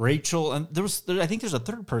 Rachel, and I think there's a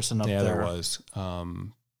third person up there. Yeah, there was.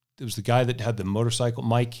 It was the guy that had the motorcycle,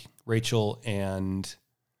 Mike, Rachel, and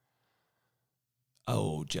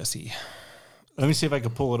Jesse. Let me see if I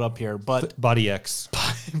can pull it up here. But Body X.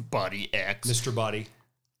 Body X. Mr. Body.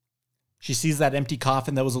 She sees that empty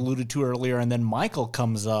coffin that was alluded to earlier, and then Michael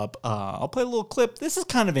comes up. I'll play a little clip. This is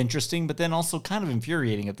kind of interesting, but then also kind of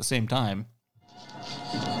infuriating at the same time.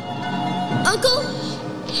 Uncle?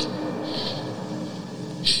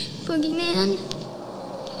 Boogeyman?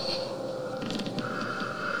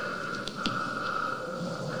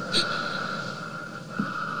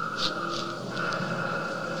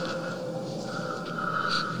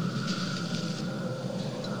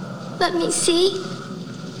 Let me see.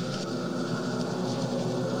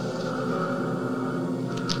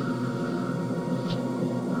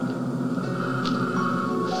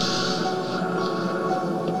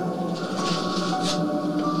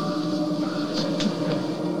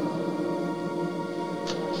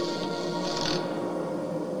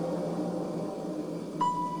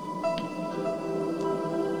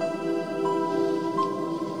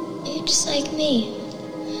 You're just like me.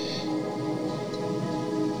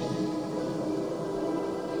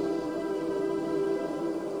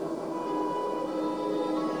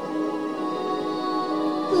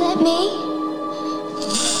 Let me.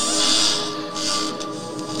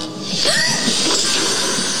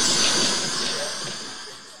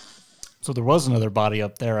 So there was another body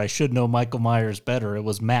up there. I should know Michael Myers better. It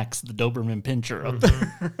was Max, the Doberman Pinscher up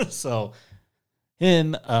there. So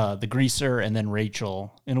him, the greaser, and then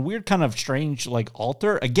Rachel in a weird kind of strange like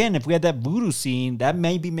altar. Again, if we had that voodoo scene, that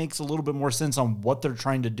maybe makes a little bit more sense on what they're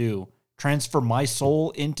trying to do. Transfer my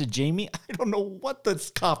soul into Jamie. I don't know what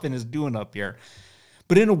this coffin is doing up here.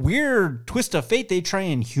 But in a weird twist of fate, they try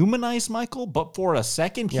and humanize Michael, but for a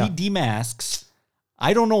second, he demasks.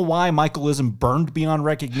 I don't know why Michael isn't burned beyond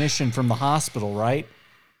recognition from the hospital, right?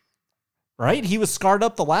 Right? He was scarred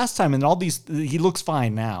up the last time, and he looks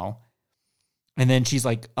fine now. And then she's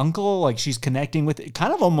like, Uncle, like she's connecting with it,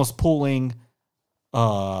 kind of almost pulling,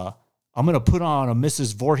 I'm going to put on a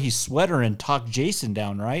Mrs. Voorhees sweater and talk Jason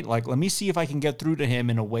down, right? Like, let me see if I can get through to him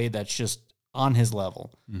in a way that's just on his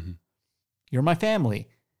level. Mm-hmm. You're my family.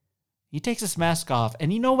 He takes his mask off.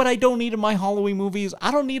 And you know what I don't need in my Halloween movies?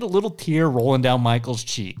 I don't need a little tear rolling down Michael's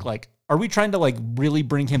cheek. Like, are we trying to like really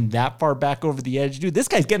bring him that far back over the edge? Dude, this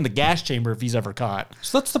guy's getting the gas chamber if he's ever caught.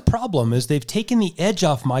 So that's the problem, is they've taken the edge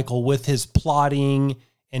off Michael with his plotting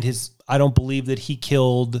and his, I don't believe that he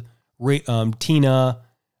killed Tina.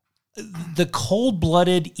 The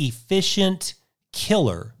cold-blooded, efficient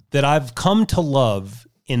killer that I've come to love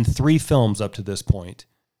in 3 films up to this point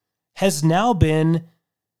has now been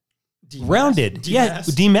rounded. Yeah,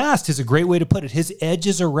 demasked is a great way to put it. His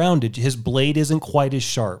edges are rounded. His blade isn't quite as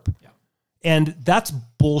sharp. Yeah. And that's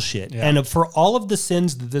bullshit. Yeah. And for all of the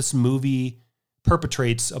sins that this movie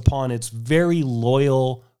perpetrates upon its very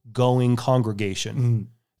loyal, going congregation,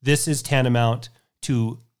 this is tantamount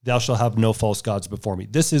to thou shalt have no false gods before me.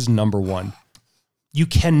 This is number 1. You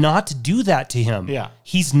cannot do that to him. Yeah.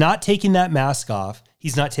 He's not taking that mask off.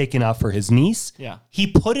 He's not taking off for his niece. Yeah. He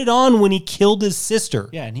put it on when he killed his sister.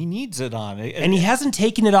 Yeah, and he needs it on. And he hasn't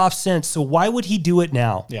taken it off since, so why would he do it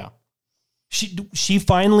now? Yeah. She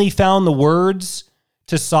finally found the words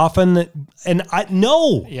to soften the... And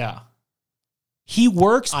no! Yeah. He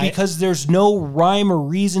works because there's no rhyme or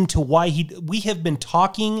reason to why we have been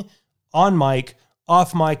talking on mic,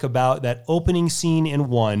 off mic about that opening scene in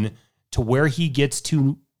 1 to where he gets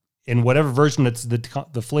to, in whatever version that's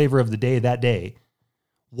the flavor of the day that day,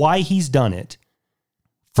 why he's done it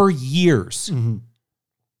for years. Mm-hmm.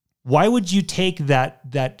 Why would you take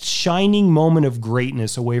that shining moment of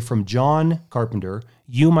greatness away from John Carpenter,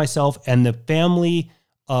 you, myself, and the family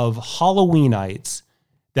of Halloweenites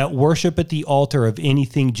that worship at the altar of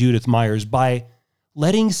anything Judith Myers by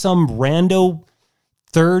letting some rando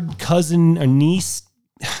third cousin or niece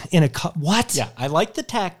in a what? Yeah, I like the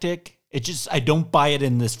tactic. It just, I don't buy it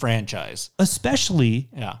in this franchise. Especially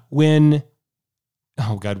when,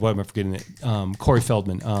 oh God, why am I forgetting it? Corey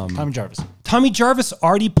Feldman. Tommy Jarvis. Tommy Jarvis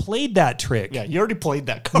already played that trick. Yeah, you already played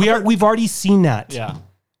that card. We've already seen that. Yeah.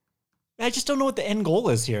 I just don't know what the end goal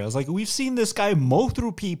is here. I was like, we've seen this guy mow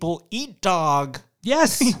through people, eat dog.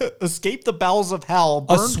 Yes. Escape the bowels of hell.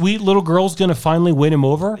 A sweet little girl's going to finally win him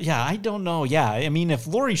over? Yeah, I don't know. Yeah, I mean, if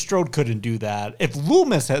Laurie Strode couldn't do that, if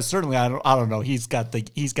Loomis has, certainly, I don't know. He's got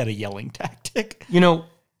a yelling tactic. You know,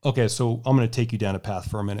 okay, so I'm going to take you down a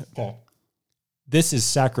path for a minute. Okay. This is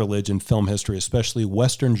sacrilege in film history, especially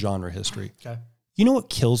Western genre history. Okay. You know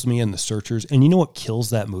what kills me in The Searchers? And you know what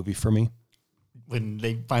kills that movie for me? When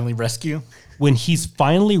they finally rescue? When he's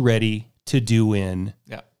finally ready to do in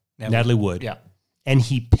Natalie Wood. Yeah. And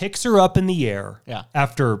he picks her up in the air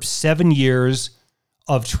after 7 years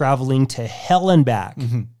of traveling to hell and back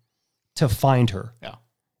to find her. Yeah.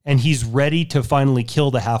 And he's ready to finally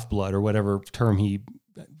kill the half-blood or whatever term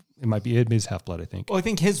it is half-blood, I think. Well, I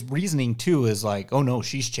think his reasoning too is like, oh no,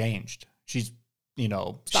 she's changed. She's,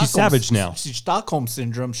 she's savage now. She's Stockholm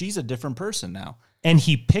syndrome. She's a different person now. And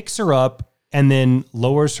he picks her up and then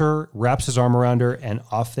lowers her, wraps his arm around her, and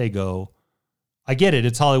off they go. I get it.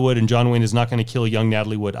 It's Hollywood, and John Wayne is not going to kill young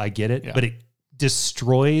Natalie Wood. I get it. Yeah. But it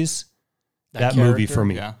destroys that movie for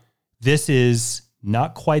me. Yeah. This is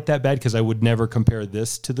not quite that bad because I would never compare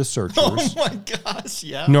this to The Searchers. Oh, my gosh.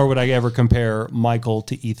 Yeah. Nor would I ever compare Michael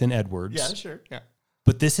to Ethan Edwards. Yeah, sure. Yeah.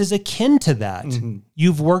 But this is akin to that. Mm-hmm.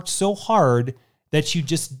 You've worked so hard that you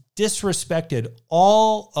just disrespected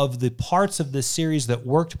all of the parts of this series that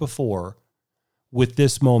worked before with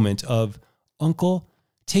this moment of, Uncle,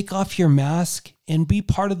 take off your mask and be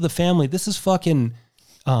part of the family. This is fucking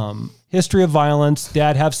history of violence.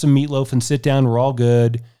 Dad, have some meatloaf and sit down. We're all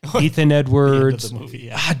good. Ethan Edwards. The end of the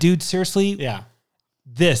movie, dude, seriously? Yeah.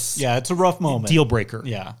 Yeah, it's a rough moment. Deal breaker.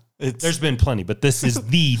 Yeah. There's been plenty, but this is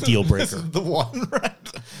the deal breaker. This is the one,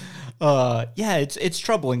 right? It's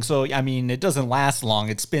troubling. So, I mean, it doesn't last long.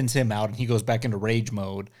 It spins him out and he goes back into rage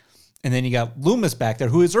mode. And then you got Loomis back there,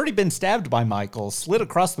 who has already been stabbed by Michael, slit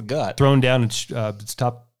across the gut. Thrown down and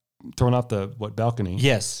thrown off the balcony.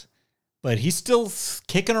 Yes. But he's still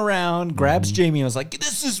kicking around, grabs Jamie and was like,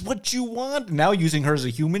 this is what you want. Now using her as a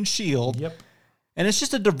human shield. Yep. And it's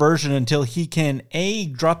just a diversion until he can, A,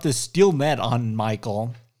 drop this steel net on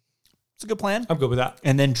Michael. It's a good plan. I'm good with that.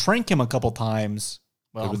 And then trank him a couple times.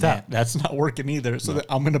 Well, Good with man, that. that's not working either. So that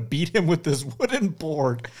I'm going to beat him with this wooden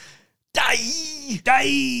board. Die.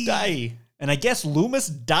 And I guess Loomis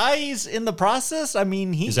dies in the process. I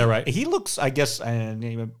mean, Is that right? He looks, I guess, and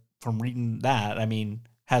even from reading that, I mean,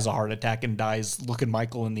 has a heart attack and dies looking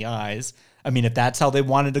Michael in the eyes. I mean, if that's how they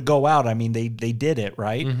wanted to go out, I mean, they did it,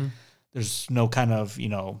 right? Mm-hmm. There's no kind of,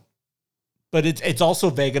 but it's also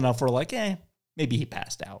vague enough for like, maybe he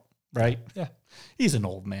passed out, right? Yeah. He's an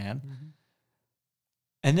old man. Mm-hmm.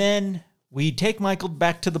 And then we take Michael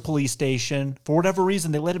back to the police station. For whatever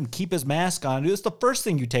reason, they let him keep his mask on. It's the first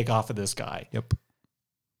thing you take off of this guy. Yep.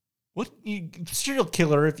 Serial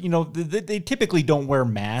killer, if they typically don't wear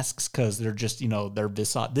masks because they're just,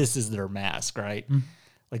 this is their mask, right? Mm.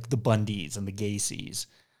 Like the Bundys and the Gacy's.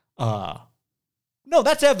 No,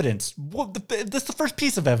 that's evidence. That's the first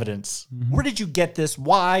piece of evidence. Mm-hmm. Where did you get this?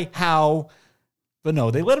 Why? How? But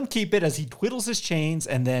no, they let him keep it as he twiddles his chains,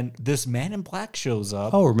 and then this man in black shows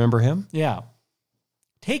up. Oh, remember him? Yeah.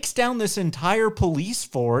 Takes down this entire police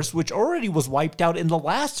force, which already was wiped out in the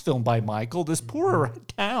last film by Michael. This poor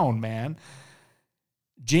town, man.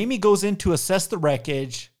 Jamie goes in to assess the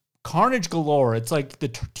wreckage. Carnage galore. It's like the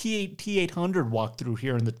T-800 walked through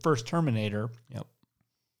here in the first Terminator. Yep.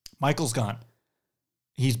 Michael's gone.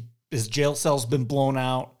 His jail cell's been blown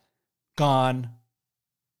out. Gone.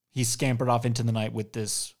 He's scampered off into the night with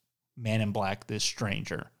this man in black, this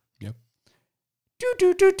stranger. Yep.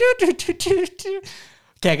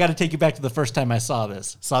 Okay, I got to take you back to the first time I saw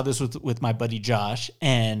this. Saw this with my buddy Josh,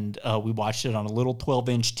 and we watched it on a little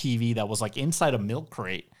 12-inch TV that was like inside a milk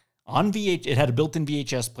crate. On VH, it had a built-in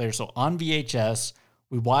VHS player, so on VHS,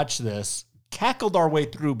 we watched this, cackled our way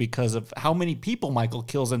through because of how many people Michael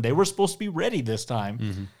kills, and they were supposed to be ready this time.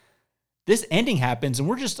 Mm-hmm. This ending happens, and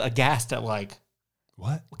we're just aghast at like,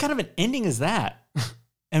 what kind of an ending is that?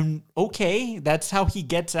 And okay, that's how he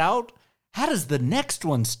gets out. How does the next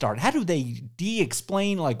one start? How do they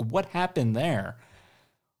de-explain like what happened there?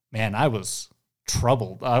 Man, I was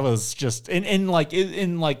troubled. I was just I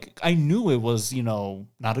knew it was,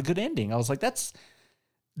 not a good ending. I was like, that's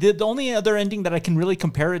the only other ending that I can really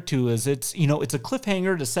compare it to is it's a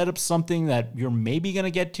cliffhanger to set up something that you're maybe going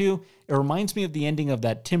to get to. It reminds me of the ending of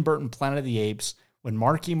that Tim Burton Planet of the Apes when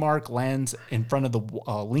Marky Mark lands in front of the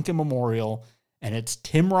Lincoln Memorial and it's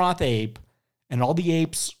Tim Roth ape and all the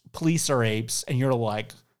police are apes, and you're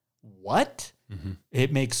like, what? Mm-hmm.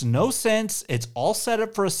 It makes no sense. It's all set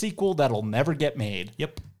up for a sequel that'll never get made.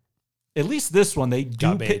 Yep. At least this one, they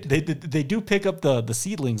do pick up the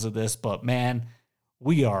seedlings of this, but man,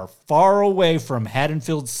 we are far away from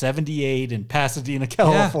Haddonfield 78 in Pasadena,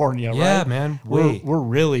 California, right? Yeah, man. We're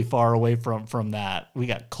really far away from that. We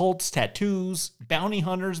got cults, tattoos, bounty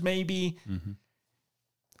hunters, maybe. Mm-hmm.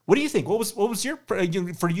 What do you think? What was your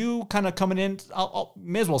for you kind of coming in? I'll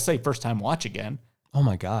may as well say first time watch again. Oh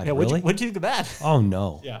my God! Yeah, really? What'd you think of that? Oh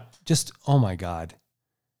no! Yeah, just oh my God!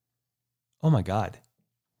 Oh my God!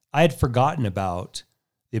 I had forgotten about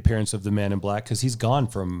the appearance of the Man in Black because he's gone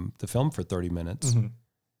from the film for 30 minutes. Mm-hmm.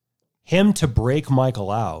 Him to break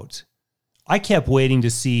Michael out, I kept waiting to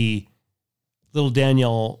see little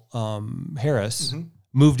Daniel Harris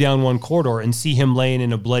move down one corridor and see him laying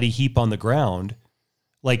in a bloody heap on the ground.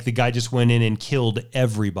 Like the guy just went in and killed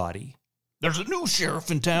everybody. There's a new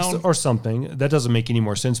sheriff in town. Or something. That doesn't make any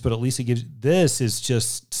more sense, but at least it gives... This is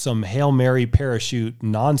just some Hail Mary parachute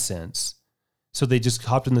nonsense. So they just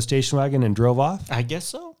hopped in the station wagon and drove off? I guess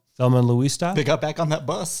so. Thelma and Louise style? They got back on that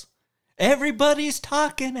bus. Everybody's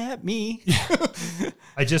talking at me.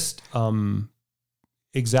 I just...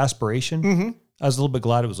 exasperation. Mm-hmm. I was a little bit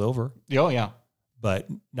glad it was over. Oh, yeah. But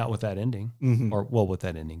not with that ending. Mm-hmm. Or, well, with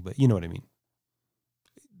that ending, but you know what I mean.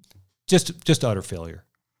 Just utter failure.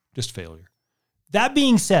 Just failure. That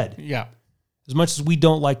being said, yeah, as much as we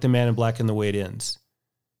don't like the Man in Black and the way it ends,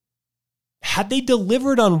 had they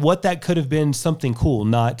delivered on what that could have been something cool,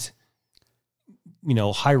 not,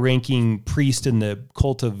 high-ranking priest in the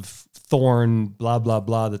cult of Thorn, blah, blah,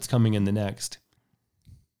 blah, that's coming in the next.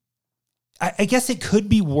 I guess it could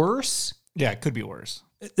be worse. Yeah, it could be worse.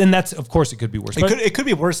 And that's, of course, it could be worse. It could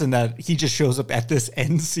be worse than that he just shows up at this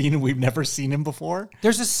end scene and we've never seen him before.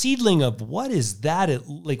 There's a seedling of what is that?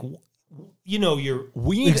 You're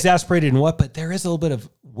exasperated and what, but there is a little bit of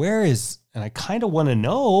where is, and I kind of want to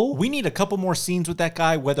know. We need a couple more scenes with that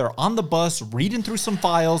guy, whether on the bus, reading through some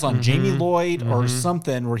files on Jamie Lloyd or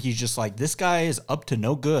something where he's just like, this guy is up to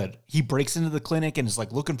no good. He breaks into the clinic and is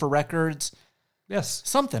like looking for records. Yes.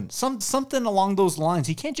 Something along those lines.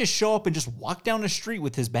 He can't just show up and just walk down the street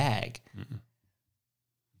with his bag. Mm-mm.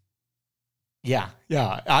 Yeah.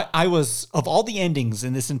 I was, of all the endings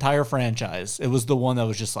in this entire franchise, it was the one that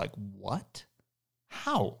was just like, what?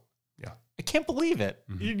 How? Yeah. I can't believe it.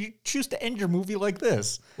 You choose to end your movie like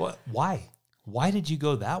this. What? Why? Why did you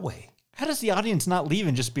go that way? How does the audience not leave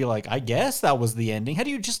and just be like, I guess that was the ending? How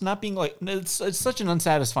do you just not being like, it's such an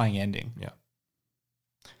unsatisfying ending. Yeah.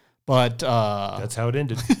 But that's how it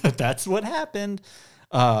ended. That's what happened.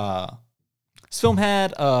 This film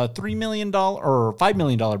had a $3 million or $5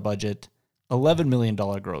 million budget, $11 million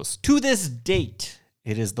gross. To this date,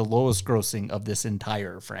 it is the lowest grossing of this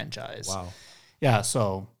entire franchise. Wow. Yeah,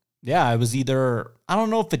 so, yeah, it was either, I don't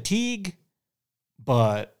know, fatigue,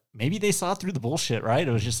 but maybe they saw through the bullshit, right?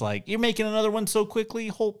 It was just like, you're making another one so quickly,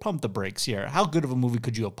 pump the brakes here. How good of a movie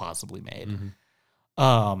could you have possibly made?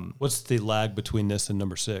 What's the lag between this and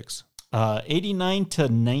number 6? 89 to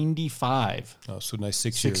 95. Oh, so nice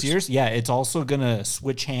 6 years. 6 years? Yeah, it's also going to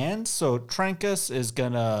switch hands. So Trancas is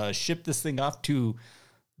going to ship this thing off to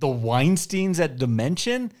the Weinsteins at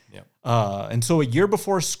Dimension. Yep. And so a year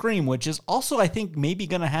before Scream, which is also, I think, maybe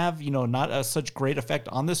going to have, not such great effect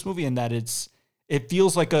on this movie in that it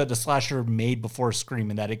feels like the slasher made before Scream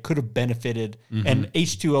and that it could have benefited. And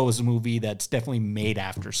H2O is a movie that's definitely made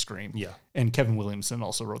after Scream. Yeah. And Kevin Williamson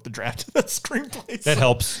also wrote the draft of that screenplay. That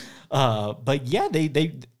helps. But yeah,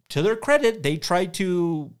 they to their credit, they tried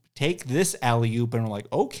to take this alley-oop and were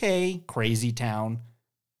like, okay, Crazy Town,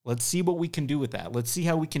 let's see what we can do with that. Let's see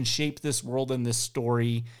how we can shape this world and this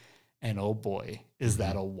story. And oh boy, is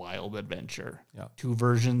that a wild adventure. Yeah. 2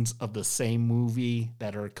 versions of the same movie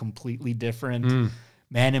that are completely different.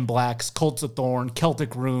 Man in Black's Cults of Thorn,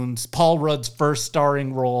 Celtic Runes, Paul Rudd's first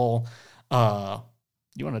starring role.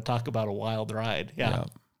 You want to talk about a wild ride. Yeah.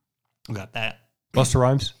 We got that. Busta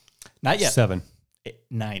Rhymes? Not yet. 7.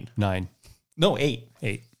 9. 9. No, 8.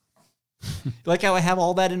 8. Like how I have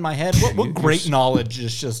all that in my head. What great knowledge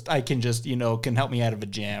is just, I can just, can help me out of a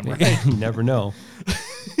jam, right? You never know.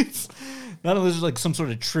 None of this is like some sort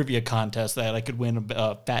of trivia contest that I could win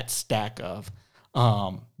a fat stack of.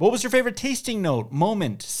 What was your favorite tasting note,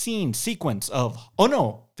 moment, scene, sequence of,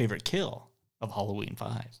 favorite kill of Halloween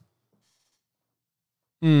 5?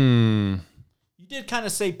 You did kind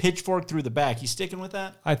of say pitchfork through the back. You sticking with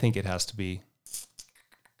that? I think it has to be.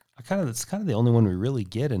 It's kind of the only one we really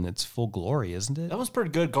get in its full glory, isn't it? That was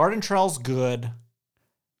pretty good. Garden Trowel's good.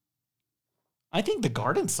 I think the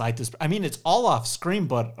garden site is, it's all off Scream,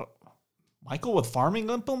 but Michael with farming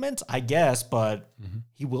implements, I guess, but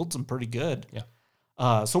he wields them pretty good.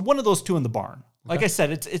 Yeah. So one of those 2 in the barn. Like I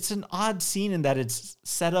said, it's an odd scene in that it's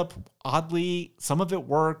set up oddly. Some of it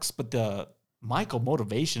works, but the Michael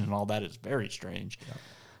motivation and all that is very strange. Yeah.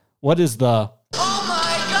 What is the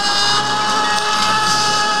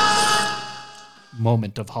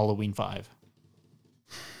moment of Halloween 5?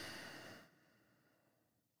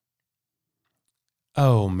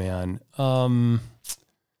 Oh man.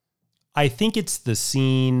 I think it's the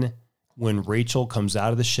scene when Rachel comes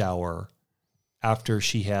out of the shower after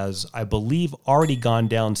she has, I believe, already gone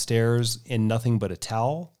downstairs in nothing but a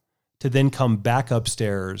towel, to then come back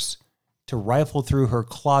upstairs to rifle through her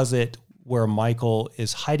closet where Michael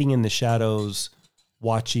is hiding in the shadows,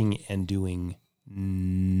 watching and doing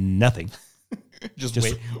nothing. just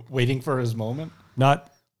waiting for his moment.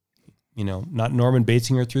 Not Norman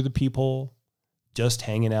Batesing her through the peephole, just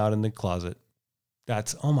hanging out in the closet.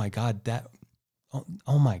 That's, oh my God,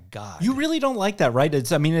 oh my God. You really don't like that, right?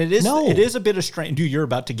 It is a bit of strange. Dude, you're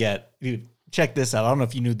about to get, check this out. I don't know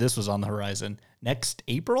if you knew this was on the horizon. Next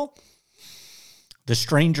April, The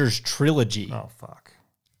Strangers trilogy. Oh, fuck.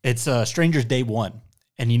 It's Strangers Day 1.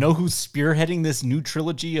 And you know who's spearheading this new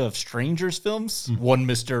trilogy of Strangers films? One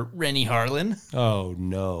Mr. Rennie Harlan. Oh,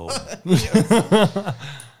 no.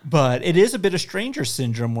 But it is a bit of Stranger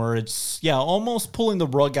Syndrome where it's, almost pulling the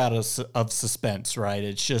rug out of suspense, right?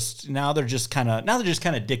 It's just, now they're just kind of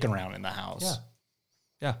dicking around in the house.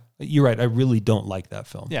 Yeah. You're right. I really don't like that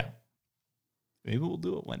film. Yeah. Maybe we'll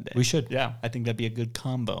do it one day. We should. Yeah. I think that'd be a good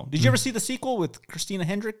combo. Did you ever see the sequel with Christina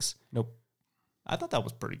Hendricks? Nope. I thought that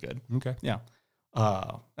was pretty good. Okay. Yeah.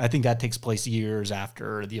 I think that takes place years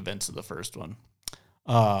after the events of the first one.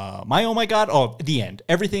 The end.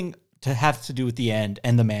 Everything to have to do with the end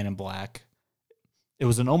and the Man in Black. It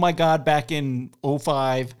was an oh my God back in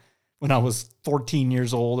 2005 when I was 14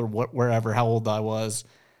 years old or wherever, how old I was.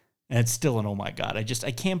 And it's still an oh my God. I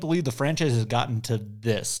can't believe the franchise has gotten to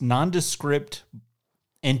this. Nondescript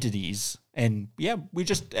entities. And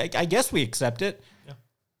I guess we accept it. Yeah.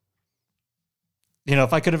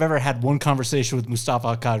 If I could have ever had one conversation with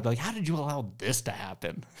Mustafa Akkad, I'd be like, how did you allow this to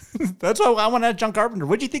happen? That's why I want to ask John Carpenter,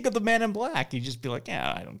 what do you think of the Man in Black? He'd just be like,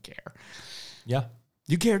 I don't care. Yeah.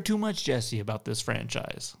 You care too much, Jesse, about this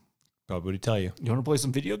franchise. God, what did he tell you? You want to play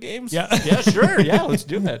some video games? Yeah. Yeah, sure. Yeah, let's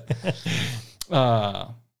do it.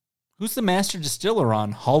 Who's the master distiller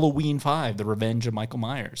on Halloween 5, The Revenge of Michael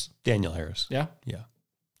Myers? Daniel Harris. Yeah? Yeah.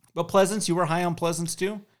 But Pleasance, you were high on Pleasance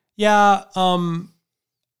too? Yeah.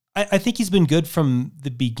 I think he's been good from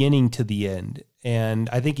the beginning to the end. And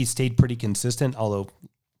I think he's stayed pretty consistent, although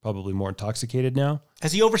probably more intoxicated now.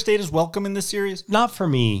 Has he overstayed his welcome in this series? Not for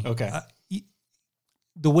me. Okay.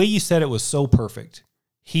 The way you said it was so perfect.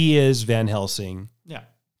 He is Van Helsing Yeah.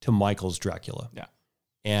 to Michael's Dracula. Yeah.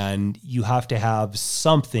 And you have to have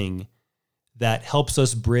something that helps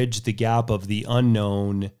us bridge the gap of the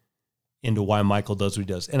unknown into why Michael does what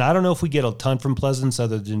he does. And I don't know if we get a ton from Pleasance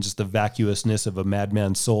other than just the vacuousness of a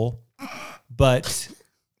madman's soul. But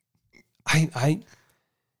I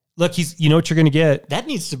look, you know what you're going to get. That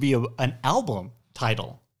needs to be an album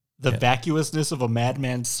title. The vacuousness of a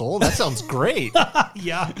madman's soul. That sounds great.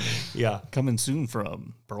 Yeah. Yeah. Coming soon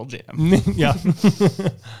from Pearl Jam. Yeah.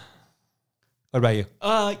 What about you?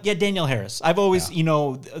 Yeah, Daniel Harris. I've always,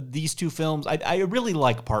 these two films, I really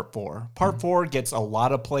like Part 4. Part 4 gets a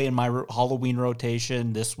lot of play in my Halloween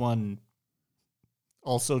rotation. This one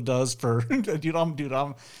also does for, I'm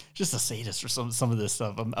just a sadist for some of this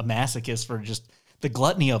stuff. I'm a masochist for just the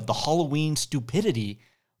gluttony of the Halloween stupidity.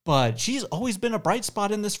 But she's always been a bright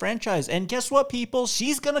spot in this franchise. And guess what, people?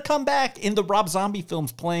 She's going to come back in the Rob Zombie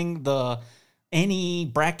films playing the Annie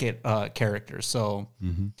Brackett character. So...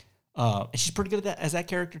 and she's pretty good as that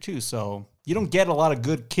character too. So you don't get a lot of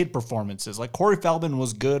good kid performances. Like Corey Feldman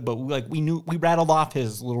was good, but we rattled off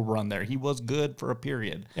his little run there. He was good for a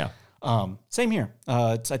period. Yeah. Same here.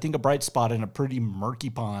 It's I think a bright spot in a pretty murky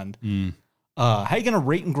pond. How you gonna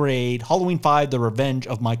rate and grade Halloween 5: The Revenge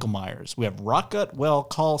of Michael Myers? We have Rock Gut, Well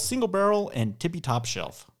Call, Single Barrel, and Tippy Top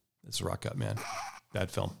Shelf. It's Rock Gut, man. Bad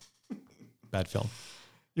film. Bad film.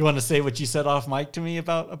 You want to say what you said off mic to me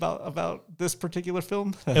about this particular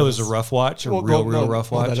film? It was a rough watch, real rough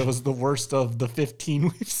watch. That it was the worst of the 15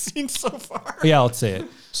 we've seen so far. Yeah, let's say it.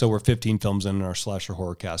 So we're 15 films in our slasher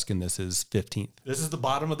horror cask, and this is 15th. This is the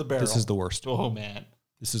bottom of the barrel. This is the worst. Oh man,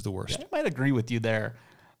 this is the worst. Yeah, I might agree with you there.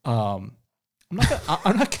 I'm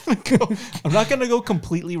not gonna go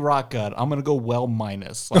completely rock gut. I'm gonna go well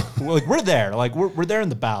minus. Like we're there. Like we're there in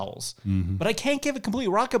the bowels. Mm-hmm. But I can't give it complete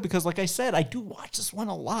rock gut because, like I said, I do watch this one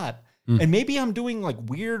a lot, and maybe I'm doing like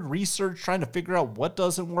weird research trying to figure out what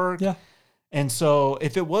doesn't work. Yeah. And so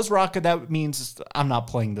if it was rock gut, that means I'm not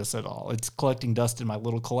playing this at all. It's collecting dust in my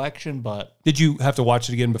little collection. But did you have to watch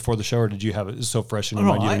it again before the show, or did you have it so fresh in your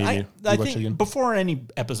mind? I think before any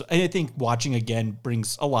episode, I think watching again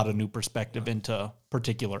brings a lot of new perspective into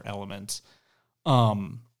particular elements.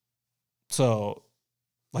 So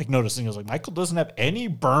like noticing, I was like, Michael doesn't have any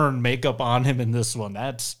burn makeup on him in this one.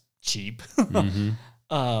 That's cheap. Mm-hmm.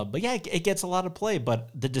 But yeah, it gets a lot of play, but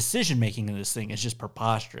the decision making in this thing is just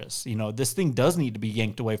preposterous. This thing does need to be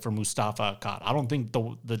yanked away from Mustafa Akkad. I don't think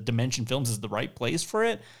the Dimension Films is the right place for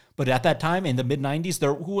it. But at that time, in the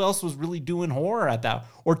mid-90s, who else was really doing horror at that?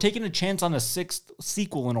 Or taking a chance on a sixth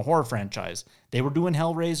sequel in a horror franchise? They were doing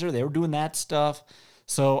Hellraiser. They were doing that stuff.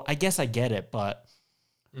 So I guess I get it. But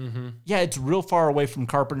yeah, it's real far away from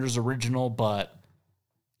Carpenter's original, but...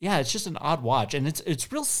 yeah, it's just an odd watch, and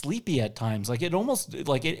it's real sleepy at times. Like it almost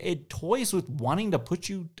like it toys with wanting to put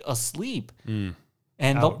you asleep. And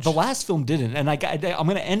the last film didn't. And I'm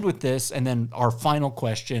going to end with this, and then our final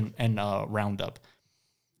question and roundup.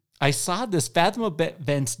 I saw this Fathom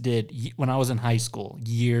Events did when I was in high school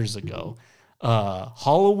years ago.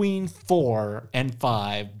 Halloween 4 and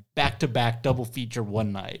 5 back-to-back double feature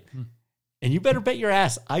one night, and you better bet your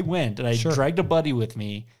ass I went, and I dragged a buddy with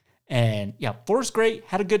me. And yeah, 4's great,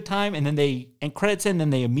 had a good time, and then credits in, then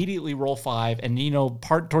they immediately roll 5, and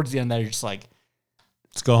part towards the end, they're just like,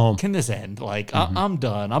 let's go home. Can this end? Like, I'm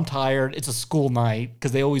done. I'm tired. It's a school night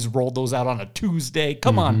because they always rolled those out on a Tuesday.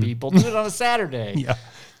 Come on, people, do it on a Saturday. Yeah,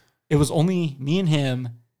 it was only me and him,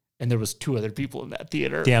 and there was 2 other people in that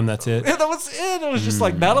theater. Damn, that's it. And that was it. It was just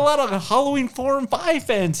like not a lot of Halloween 4 and 5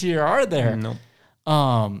 fans here, are there? Nope.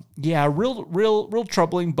 Yeah, real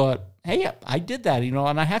troubling, but. Hey, I did that,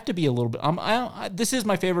 and I have to be a little bit. This is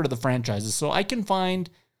my favorite of the franchises, so I can find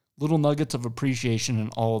little nuggets of appreciation in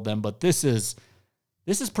all of them. But this is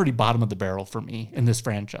pretty bottom of the barrel for me in this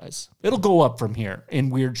franchise. It'll go up from here in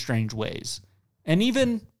weird, strange ways, and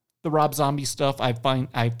even the Rob Zombie stuff. I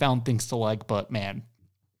found things to like, but man,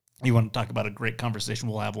 you want to talk about a great conversation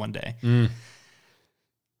we'll have one day.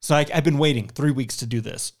 So I've been waiting 3 weeks to do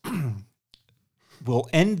this. We'll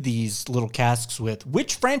end these little casks with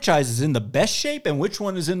which franchise is in the best shape and which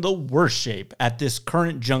one is in the worst shape at this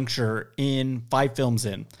current juncture in 5 films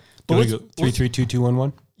in. But we go 3, 3, 2, 2, 1,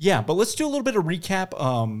 1. Yeah, but let's do a little bit of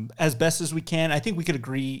recap as best as we can. I think we could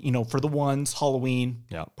agree, for the ones, Halloween,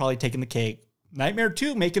 probably taking the cake. Nightmare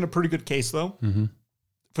 2 making a pretty good case, though. Mm-hmm.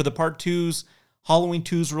 For the part 2s, Halloween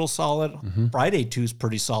 2's real solid. Mm-hmm. Friday 2's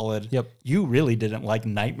pretty solid. Yep. You really didn't like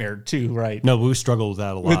Nightmare 2, right? No, we struggled with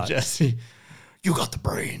that a lot. With Jesse. You got the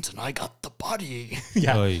brains and I got the body.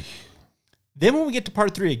 Yeah. Oy. Then when we get to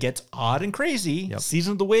part 3, it gets odd and crazy. Yep.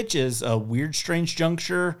 Season of the Witch is a weird, strange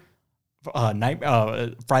juncture.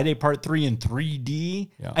 Friday part 3 in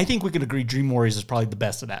 3D. Yeah. I think we can agree Dream Warriors is probably the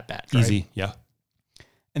best of that batch. Right? Easy, yeah.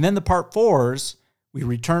 And then the part 4s, we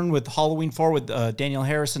return with Halloween 4 with Danielle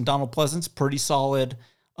Harris and Donald Pleasance, pretty solid.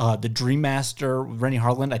 The Dream Master with Rennie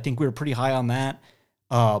Harlan, I think we were pretty high on that.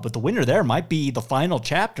 But the winner there might be the final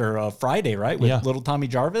chapter of Friday, right? With Little Tommy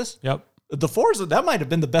Jarvis. Yep. The 4s, that might have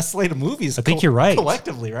been the best slate of movies. I think you're right.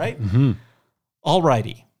 Collectively, right? Mm-hmm. All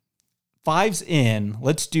righty. 5's in.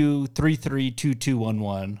 Let's do 3, 3, 2, 2, 1,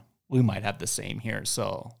 1. We might have the same here.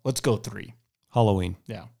 So let's go 3. Halloween.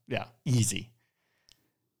 Yeah. Easy.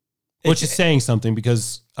 Which is saying something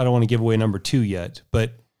because I don't want to give away number 2 yet,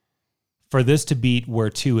 but for this to beat where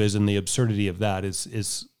 2 is and the absurdity of that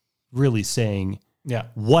is really saying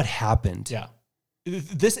what happened. Yeah.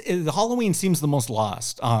 The Halloween seems the most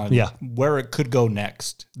lost on where it could go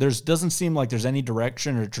next. Doesn't seem like there's any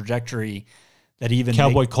direction or trajectory that even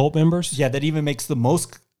Cowboy Cult members? Yeah, that even makes the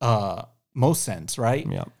most sense, right?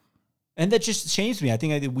 Yeah. And that just changed me. I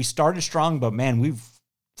think we started strong, but man, we've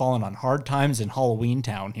fallen on hard times in Halloween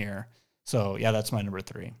Town here. So yeah, that's my number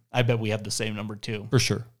 3. I bet we have the same number 2. For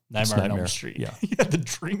sure. Nightmare on Elm Street. Yeah. The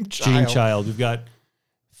Dream Child. Dream Child. We've got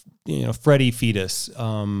Freddy Fetus.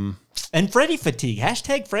 And Freddy fatigue.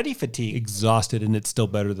 Hashtag Freddy fatigue. Exhausted, and it's still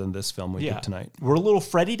better than this film we did tonight. We're a little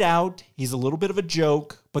Freddy'd out. He's a little bit of a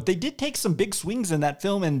joke, but they did take some big swings in that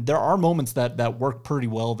film, and there are moments that work pretty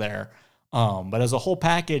well there. But as a whole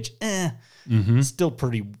package, still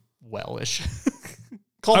pretty well-ish.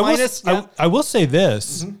 I will say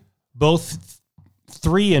this. Mm-hmm. Both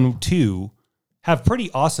 3 and 2 have pretty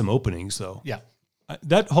awesome openings, though. Yeah.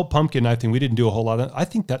 That whole pumpkin night thing, we didn't do a whole lot of. I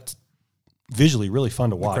think that's visually really fun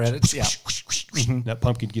to watch. Credits, yeah. That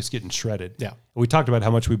pumpkin just getting shredded. Yeah. We talked about how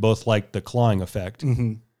much we both liked the clawing effect.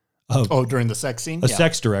 Mm-hmm. During the sex scene? A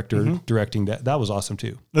sex director directing that. That was awesome,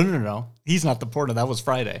 too. No. He's not the porno. That was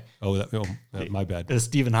Friday. My bad. It was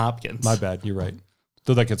Stephen Hopkins. My bad. You're right.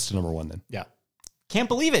 So that gets to number 1 then. Yeah. Can't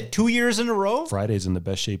believe it. 2 years in a row? Friday's in the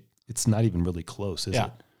best shape. It's not even really close, is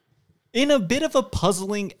it? In a bit of a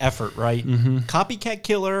puzzling effort, right? Mm-hmm. Copycat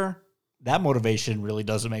killer, that motivation really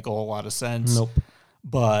doesn't make a whole lot of sense. Nope.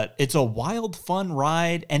 But it's a wild, fun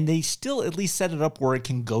ride, and they still at least set it up where it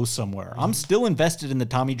can go somewhere. I'm still invested in the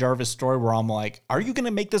Tommy Jarvis story where I'm like, are you going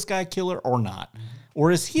to make this guy a killer or not?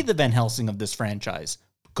 Or is he the Van Helsing of this franchise?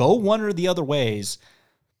 Go one or the other ways.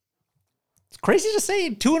 It's crazy to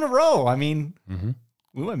say 2 in a row. I mean,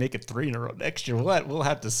 we might make it 3 in a row next year. We'll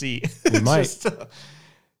have to see. We might.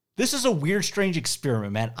 This is a weird, strange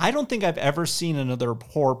experiment, man. I don't think I've ever seen another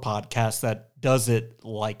horror podcast that does it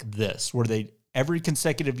like this, where every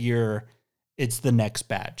consecutive year, it's the next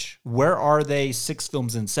batch. Where are they 6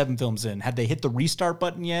 films in, 7 films in? Have they hit the restart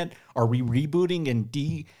button yet? Are we rebooting and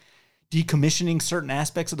decommissioning certain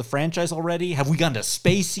aspects of the franchise already? Have we gone to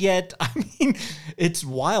space yet? I mean, it's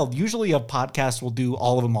wild. Usually a podcast will do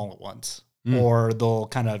all of them all at once, or they'll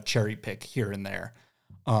kind of cherry pick here and there.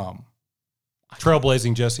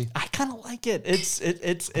 Trailblazing, Jesse. I kind of like it.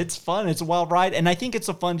 It's fun. It's a wild ride, and I think it's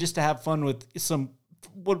a fun just to have fun with some.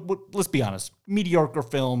 Let's be honest, mediocre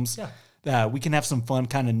films that we can have some fun,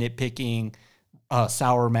 kind of nitpicking,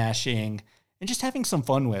 sour mashing, and just having some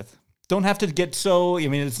fun with. Don't have to get so. I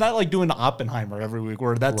mean, it's not like doing Oppenheimer every week,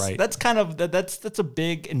 where that's kind of that's a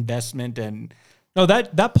big investment. And no,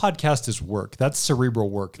 that podcast is work. That's cerebral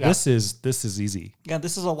work. Yeah. This is easy. Yeah,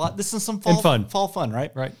 this is a lot. This is some fall fun,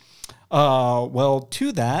 right? Right. Well,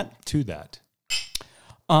 to that.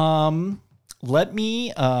 Let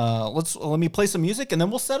me play some music, and then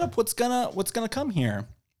we'll set up what's gonna come here.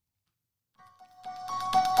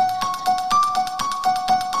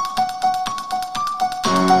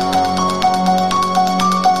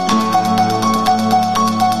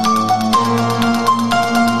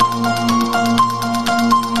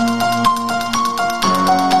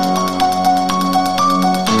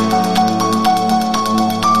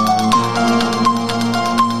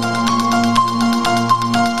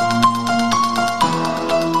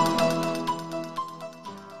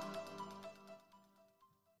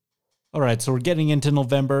 All right, so we're getting into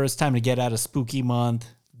November. It's time to get out of spooky month.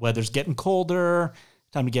 Weather's getting colder.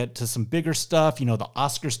 Time to get to some bigger stuff. You know, the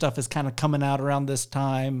Oscar stuff is kind of coming out around this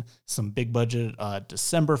time. Some big budget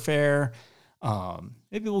December fare.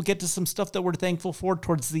 Maybe we'll get to some stuff that we're thankful for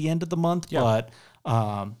towards the end of the month. Yeah.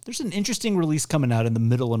 But there's an interesting release coming out in the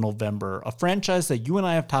middle of November, a franchise that you and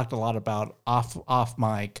I have talked a lot about off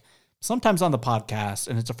mic, sometimes on the podcast,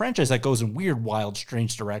 and it's a franchise that goes in weird, wild,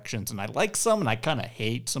 strange directions, and I like some and I kind of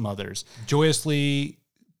hate some others. Joyously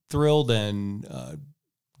thrilled and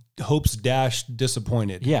hopes dashed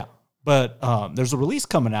disappointed. Yeah. But there's a release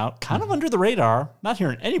coming out, kind of under the radar. Not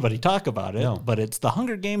hearing anybody talk about it, but it's The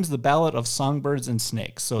Hunger Games: The Ballad of Songbirds and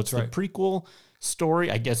Snakes. So it's the prequel story.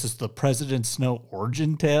 I guess it's the President Snow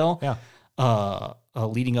origin tale. Yeah.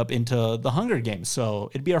 Leading up into The Hunger Games. So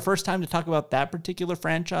it'd be our first time to talk about that particular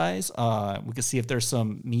franchise. We can see if there's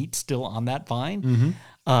some meat still on that vine.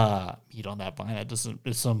 Meat on that vine. That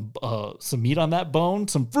doesn't. Some meat on that bone.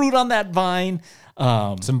 Some fruit on that vine.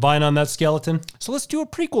 Some vine on that skeleton. So let's do a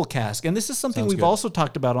prequel cast. And this is something we've also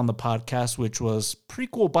talked about on the podcast, which was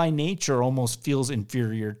prequel by nature almost feels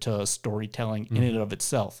inferior to storytelling in and of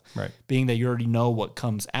itself. Right. Being that you already know what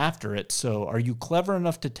comes after it. So are you clever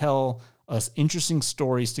enough to tell us interesting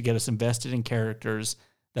stories to get us invested in characters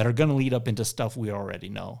that are going to lead up into stuff we already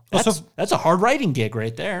know? That's a hard writing gig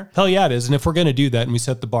right there. Hell yeah, it is. And if we're going to do that and we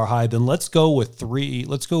set the bar high, then let's go with three.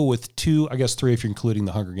 Let's go with two, I guess three if you're including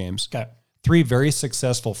the Hunger Games. Okay. Three very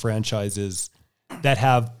successful franchises that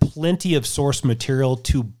have plenty of source material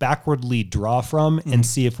to backwardly draw from and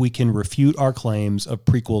see if we can refute our claims of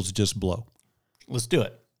prequels just blow. Let's do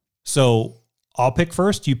it. So I'll pick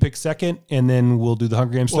first, you pick second, and then we'll do the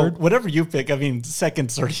Hunger Games third. Whatever you pick. I mean,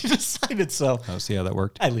 second's already decided, so I'll see how that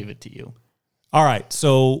worked. I leave it to you. All right,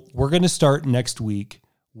 so we're going to start next week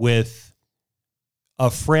with a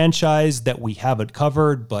franchise that we haven't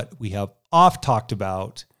covered, but we have talked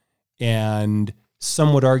about, and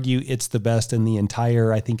some would argue it's the best in the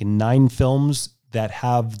entire, I think, 9 films that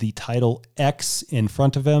have the title X in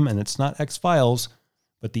front of them, and it's not X-Files,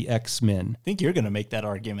 but the X-Men. I think you're going to make that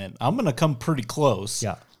argument. I'm going to come pretty close.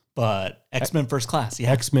 Yeah. But X-Men First Class.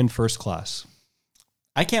 Yeah. X-Men First Class.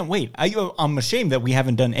 I can't wait. I'm ashamed that we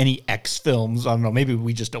haven't done any X films. I don't know. Maybe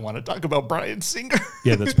we just don't want to talk about Bryan Singer.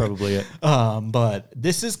 Yeah, that's probably it. But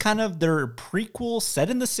this is kind of their prequel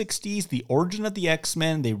set in the 60s, the origin of the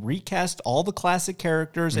X-Men. They recast all the classic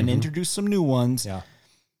characters and introduced some new ones. Yeah.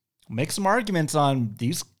 Make some arguments on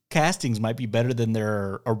these castings might be better than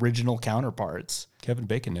their original counterparts. Kevin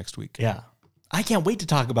Bacon next week. Yeah. I can't wait to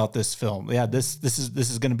talk about this film. Yeah, this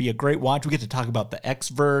is going to be a great watch. We get to talk about the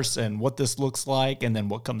X-verse and what this looks like and then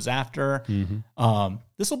what comes after.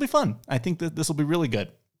 This will be fun. I think that this will be really good.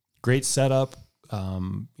 Great setup.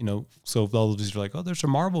 So if all of these are like, oh, there's a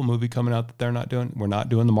Marvel movie coming out that they're not doing. We're not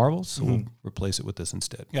doing the Marvels, so we'll replace it with this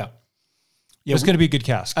instead. Yeah. Yeah, it's going to be a good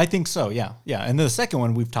cast. I think so, yeah. Yeah, and the second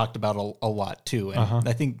one we've talked about a lot too. And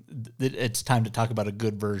I think that it's time to talk about a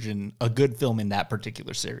good version, a good film in that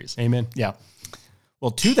particular series. Amen. Yeah.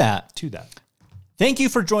 Well, to that. Thank you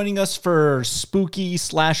for joining us for Spooky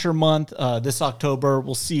Slasher Month this October.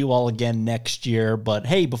 We'll see you all again next year. But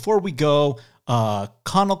hey, before we go,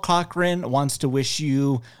 Connell Cochran wants to wish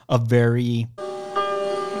you a very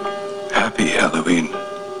happy Halloween.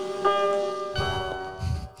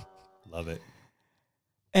 Love it.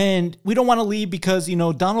 And we don't want to leave because,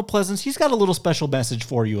 Donald Pleasance, he's got a little special message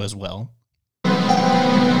for you as well.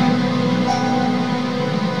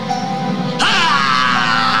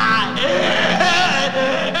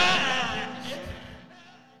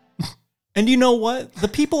 And you know what? The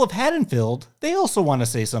people of Haddonfield, they also want to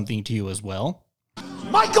say something to you as well.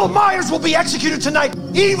 Michael Myers will be executed tonight.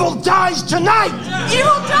 Evil dies tonight.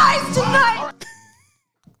 Evil dies tonight.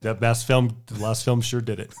 The last film sure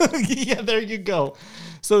did it. Yeah, there you go.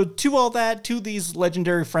 So to all that, to these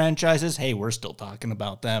legendary franchises, hey, we're still talking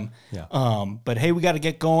about them. Yeah. But hey, we got to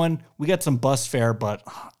get going. We got some bus fare, but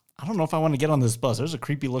I don't know if I want to get on this bus. There's a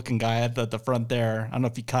creepy looking guy at the front there. I don't know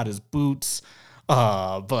if he caught his boots.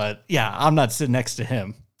 But yeah, I'm not sitting next to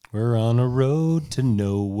him. We're on a road to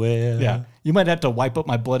nowhere. Yeah. You might have to wipe up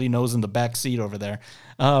my bloody nose in the back seat over there.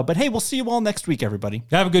 But hey, we'll see you all next week, everybody.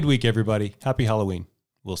 Have a good week, everybody. Happy Halloween.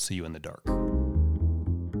 We'll see you in the dark.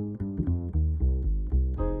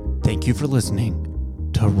 Thank you for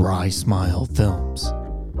listening to Rye Smile Films.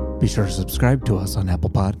 Be sure to subscribe to us on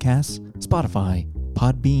Apple Podcasts, Spotify,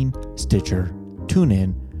 Podbean, Stitcher,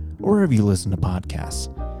 TuneIn, or wherever you listen to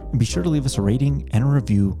podcasts. And be sure to leave us a rating and a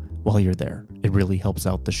review while you're there. It really helps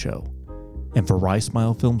out the show. And for Rye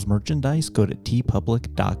Smile Films merchandise, go to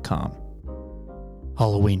tpublic.com.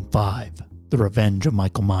 Halloween 5, The Revenge of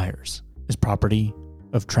Michael Myers, is property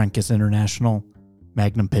of Trancas International,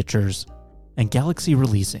 Magnum Pictures, and Galaxy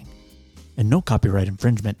Releasing, and no copyright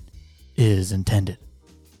infringement is intended.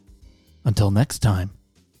 Until next time,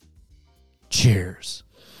 cheers.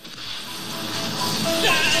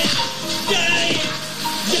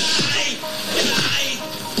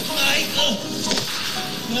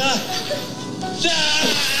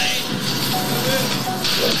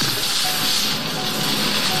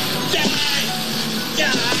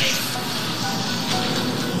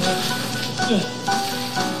 it.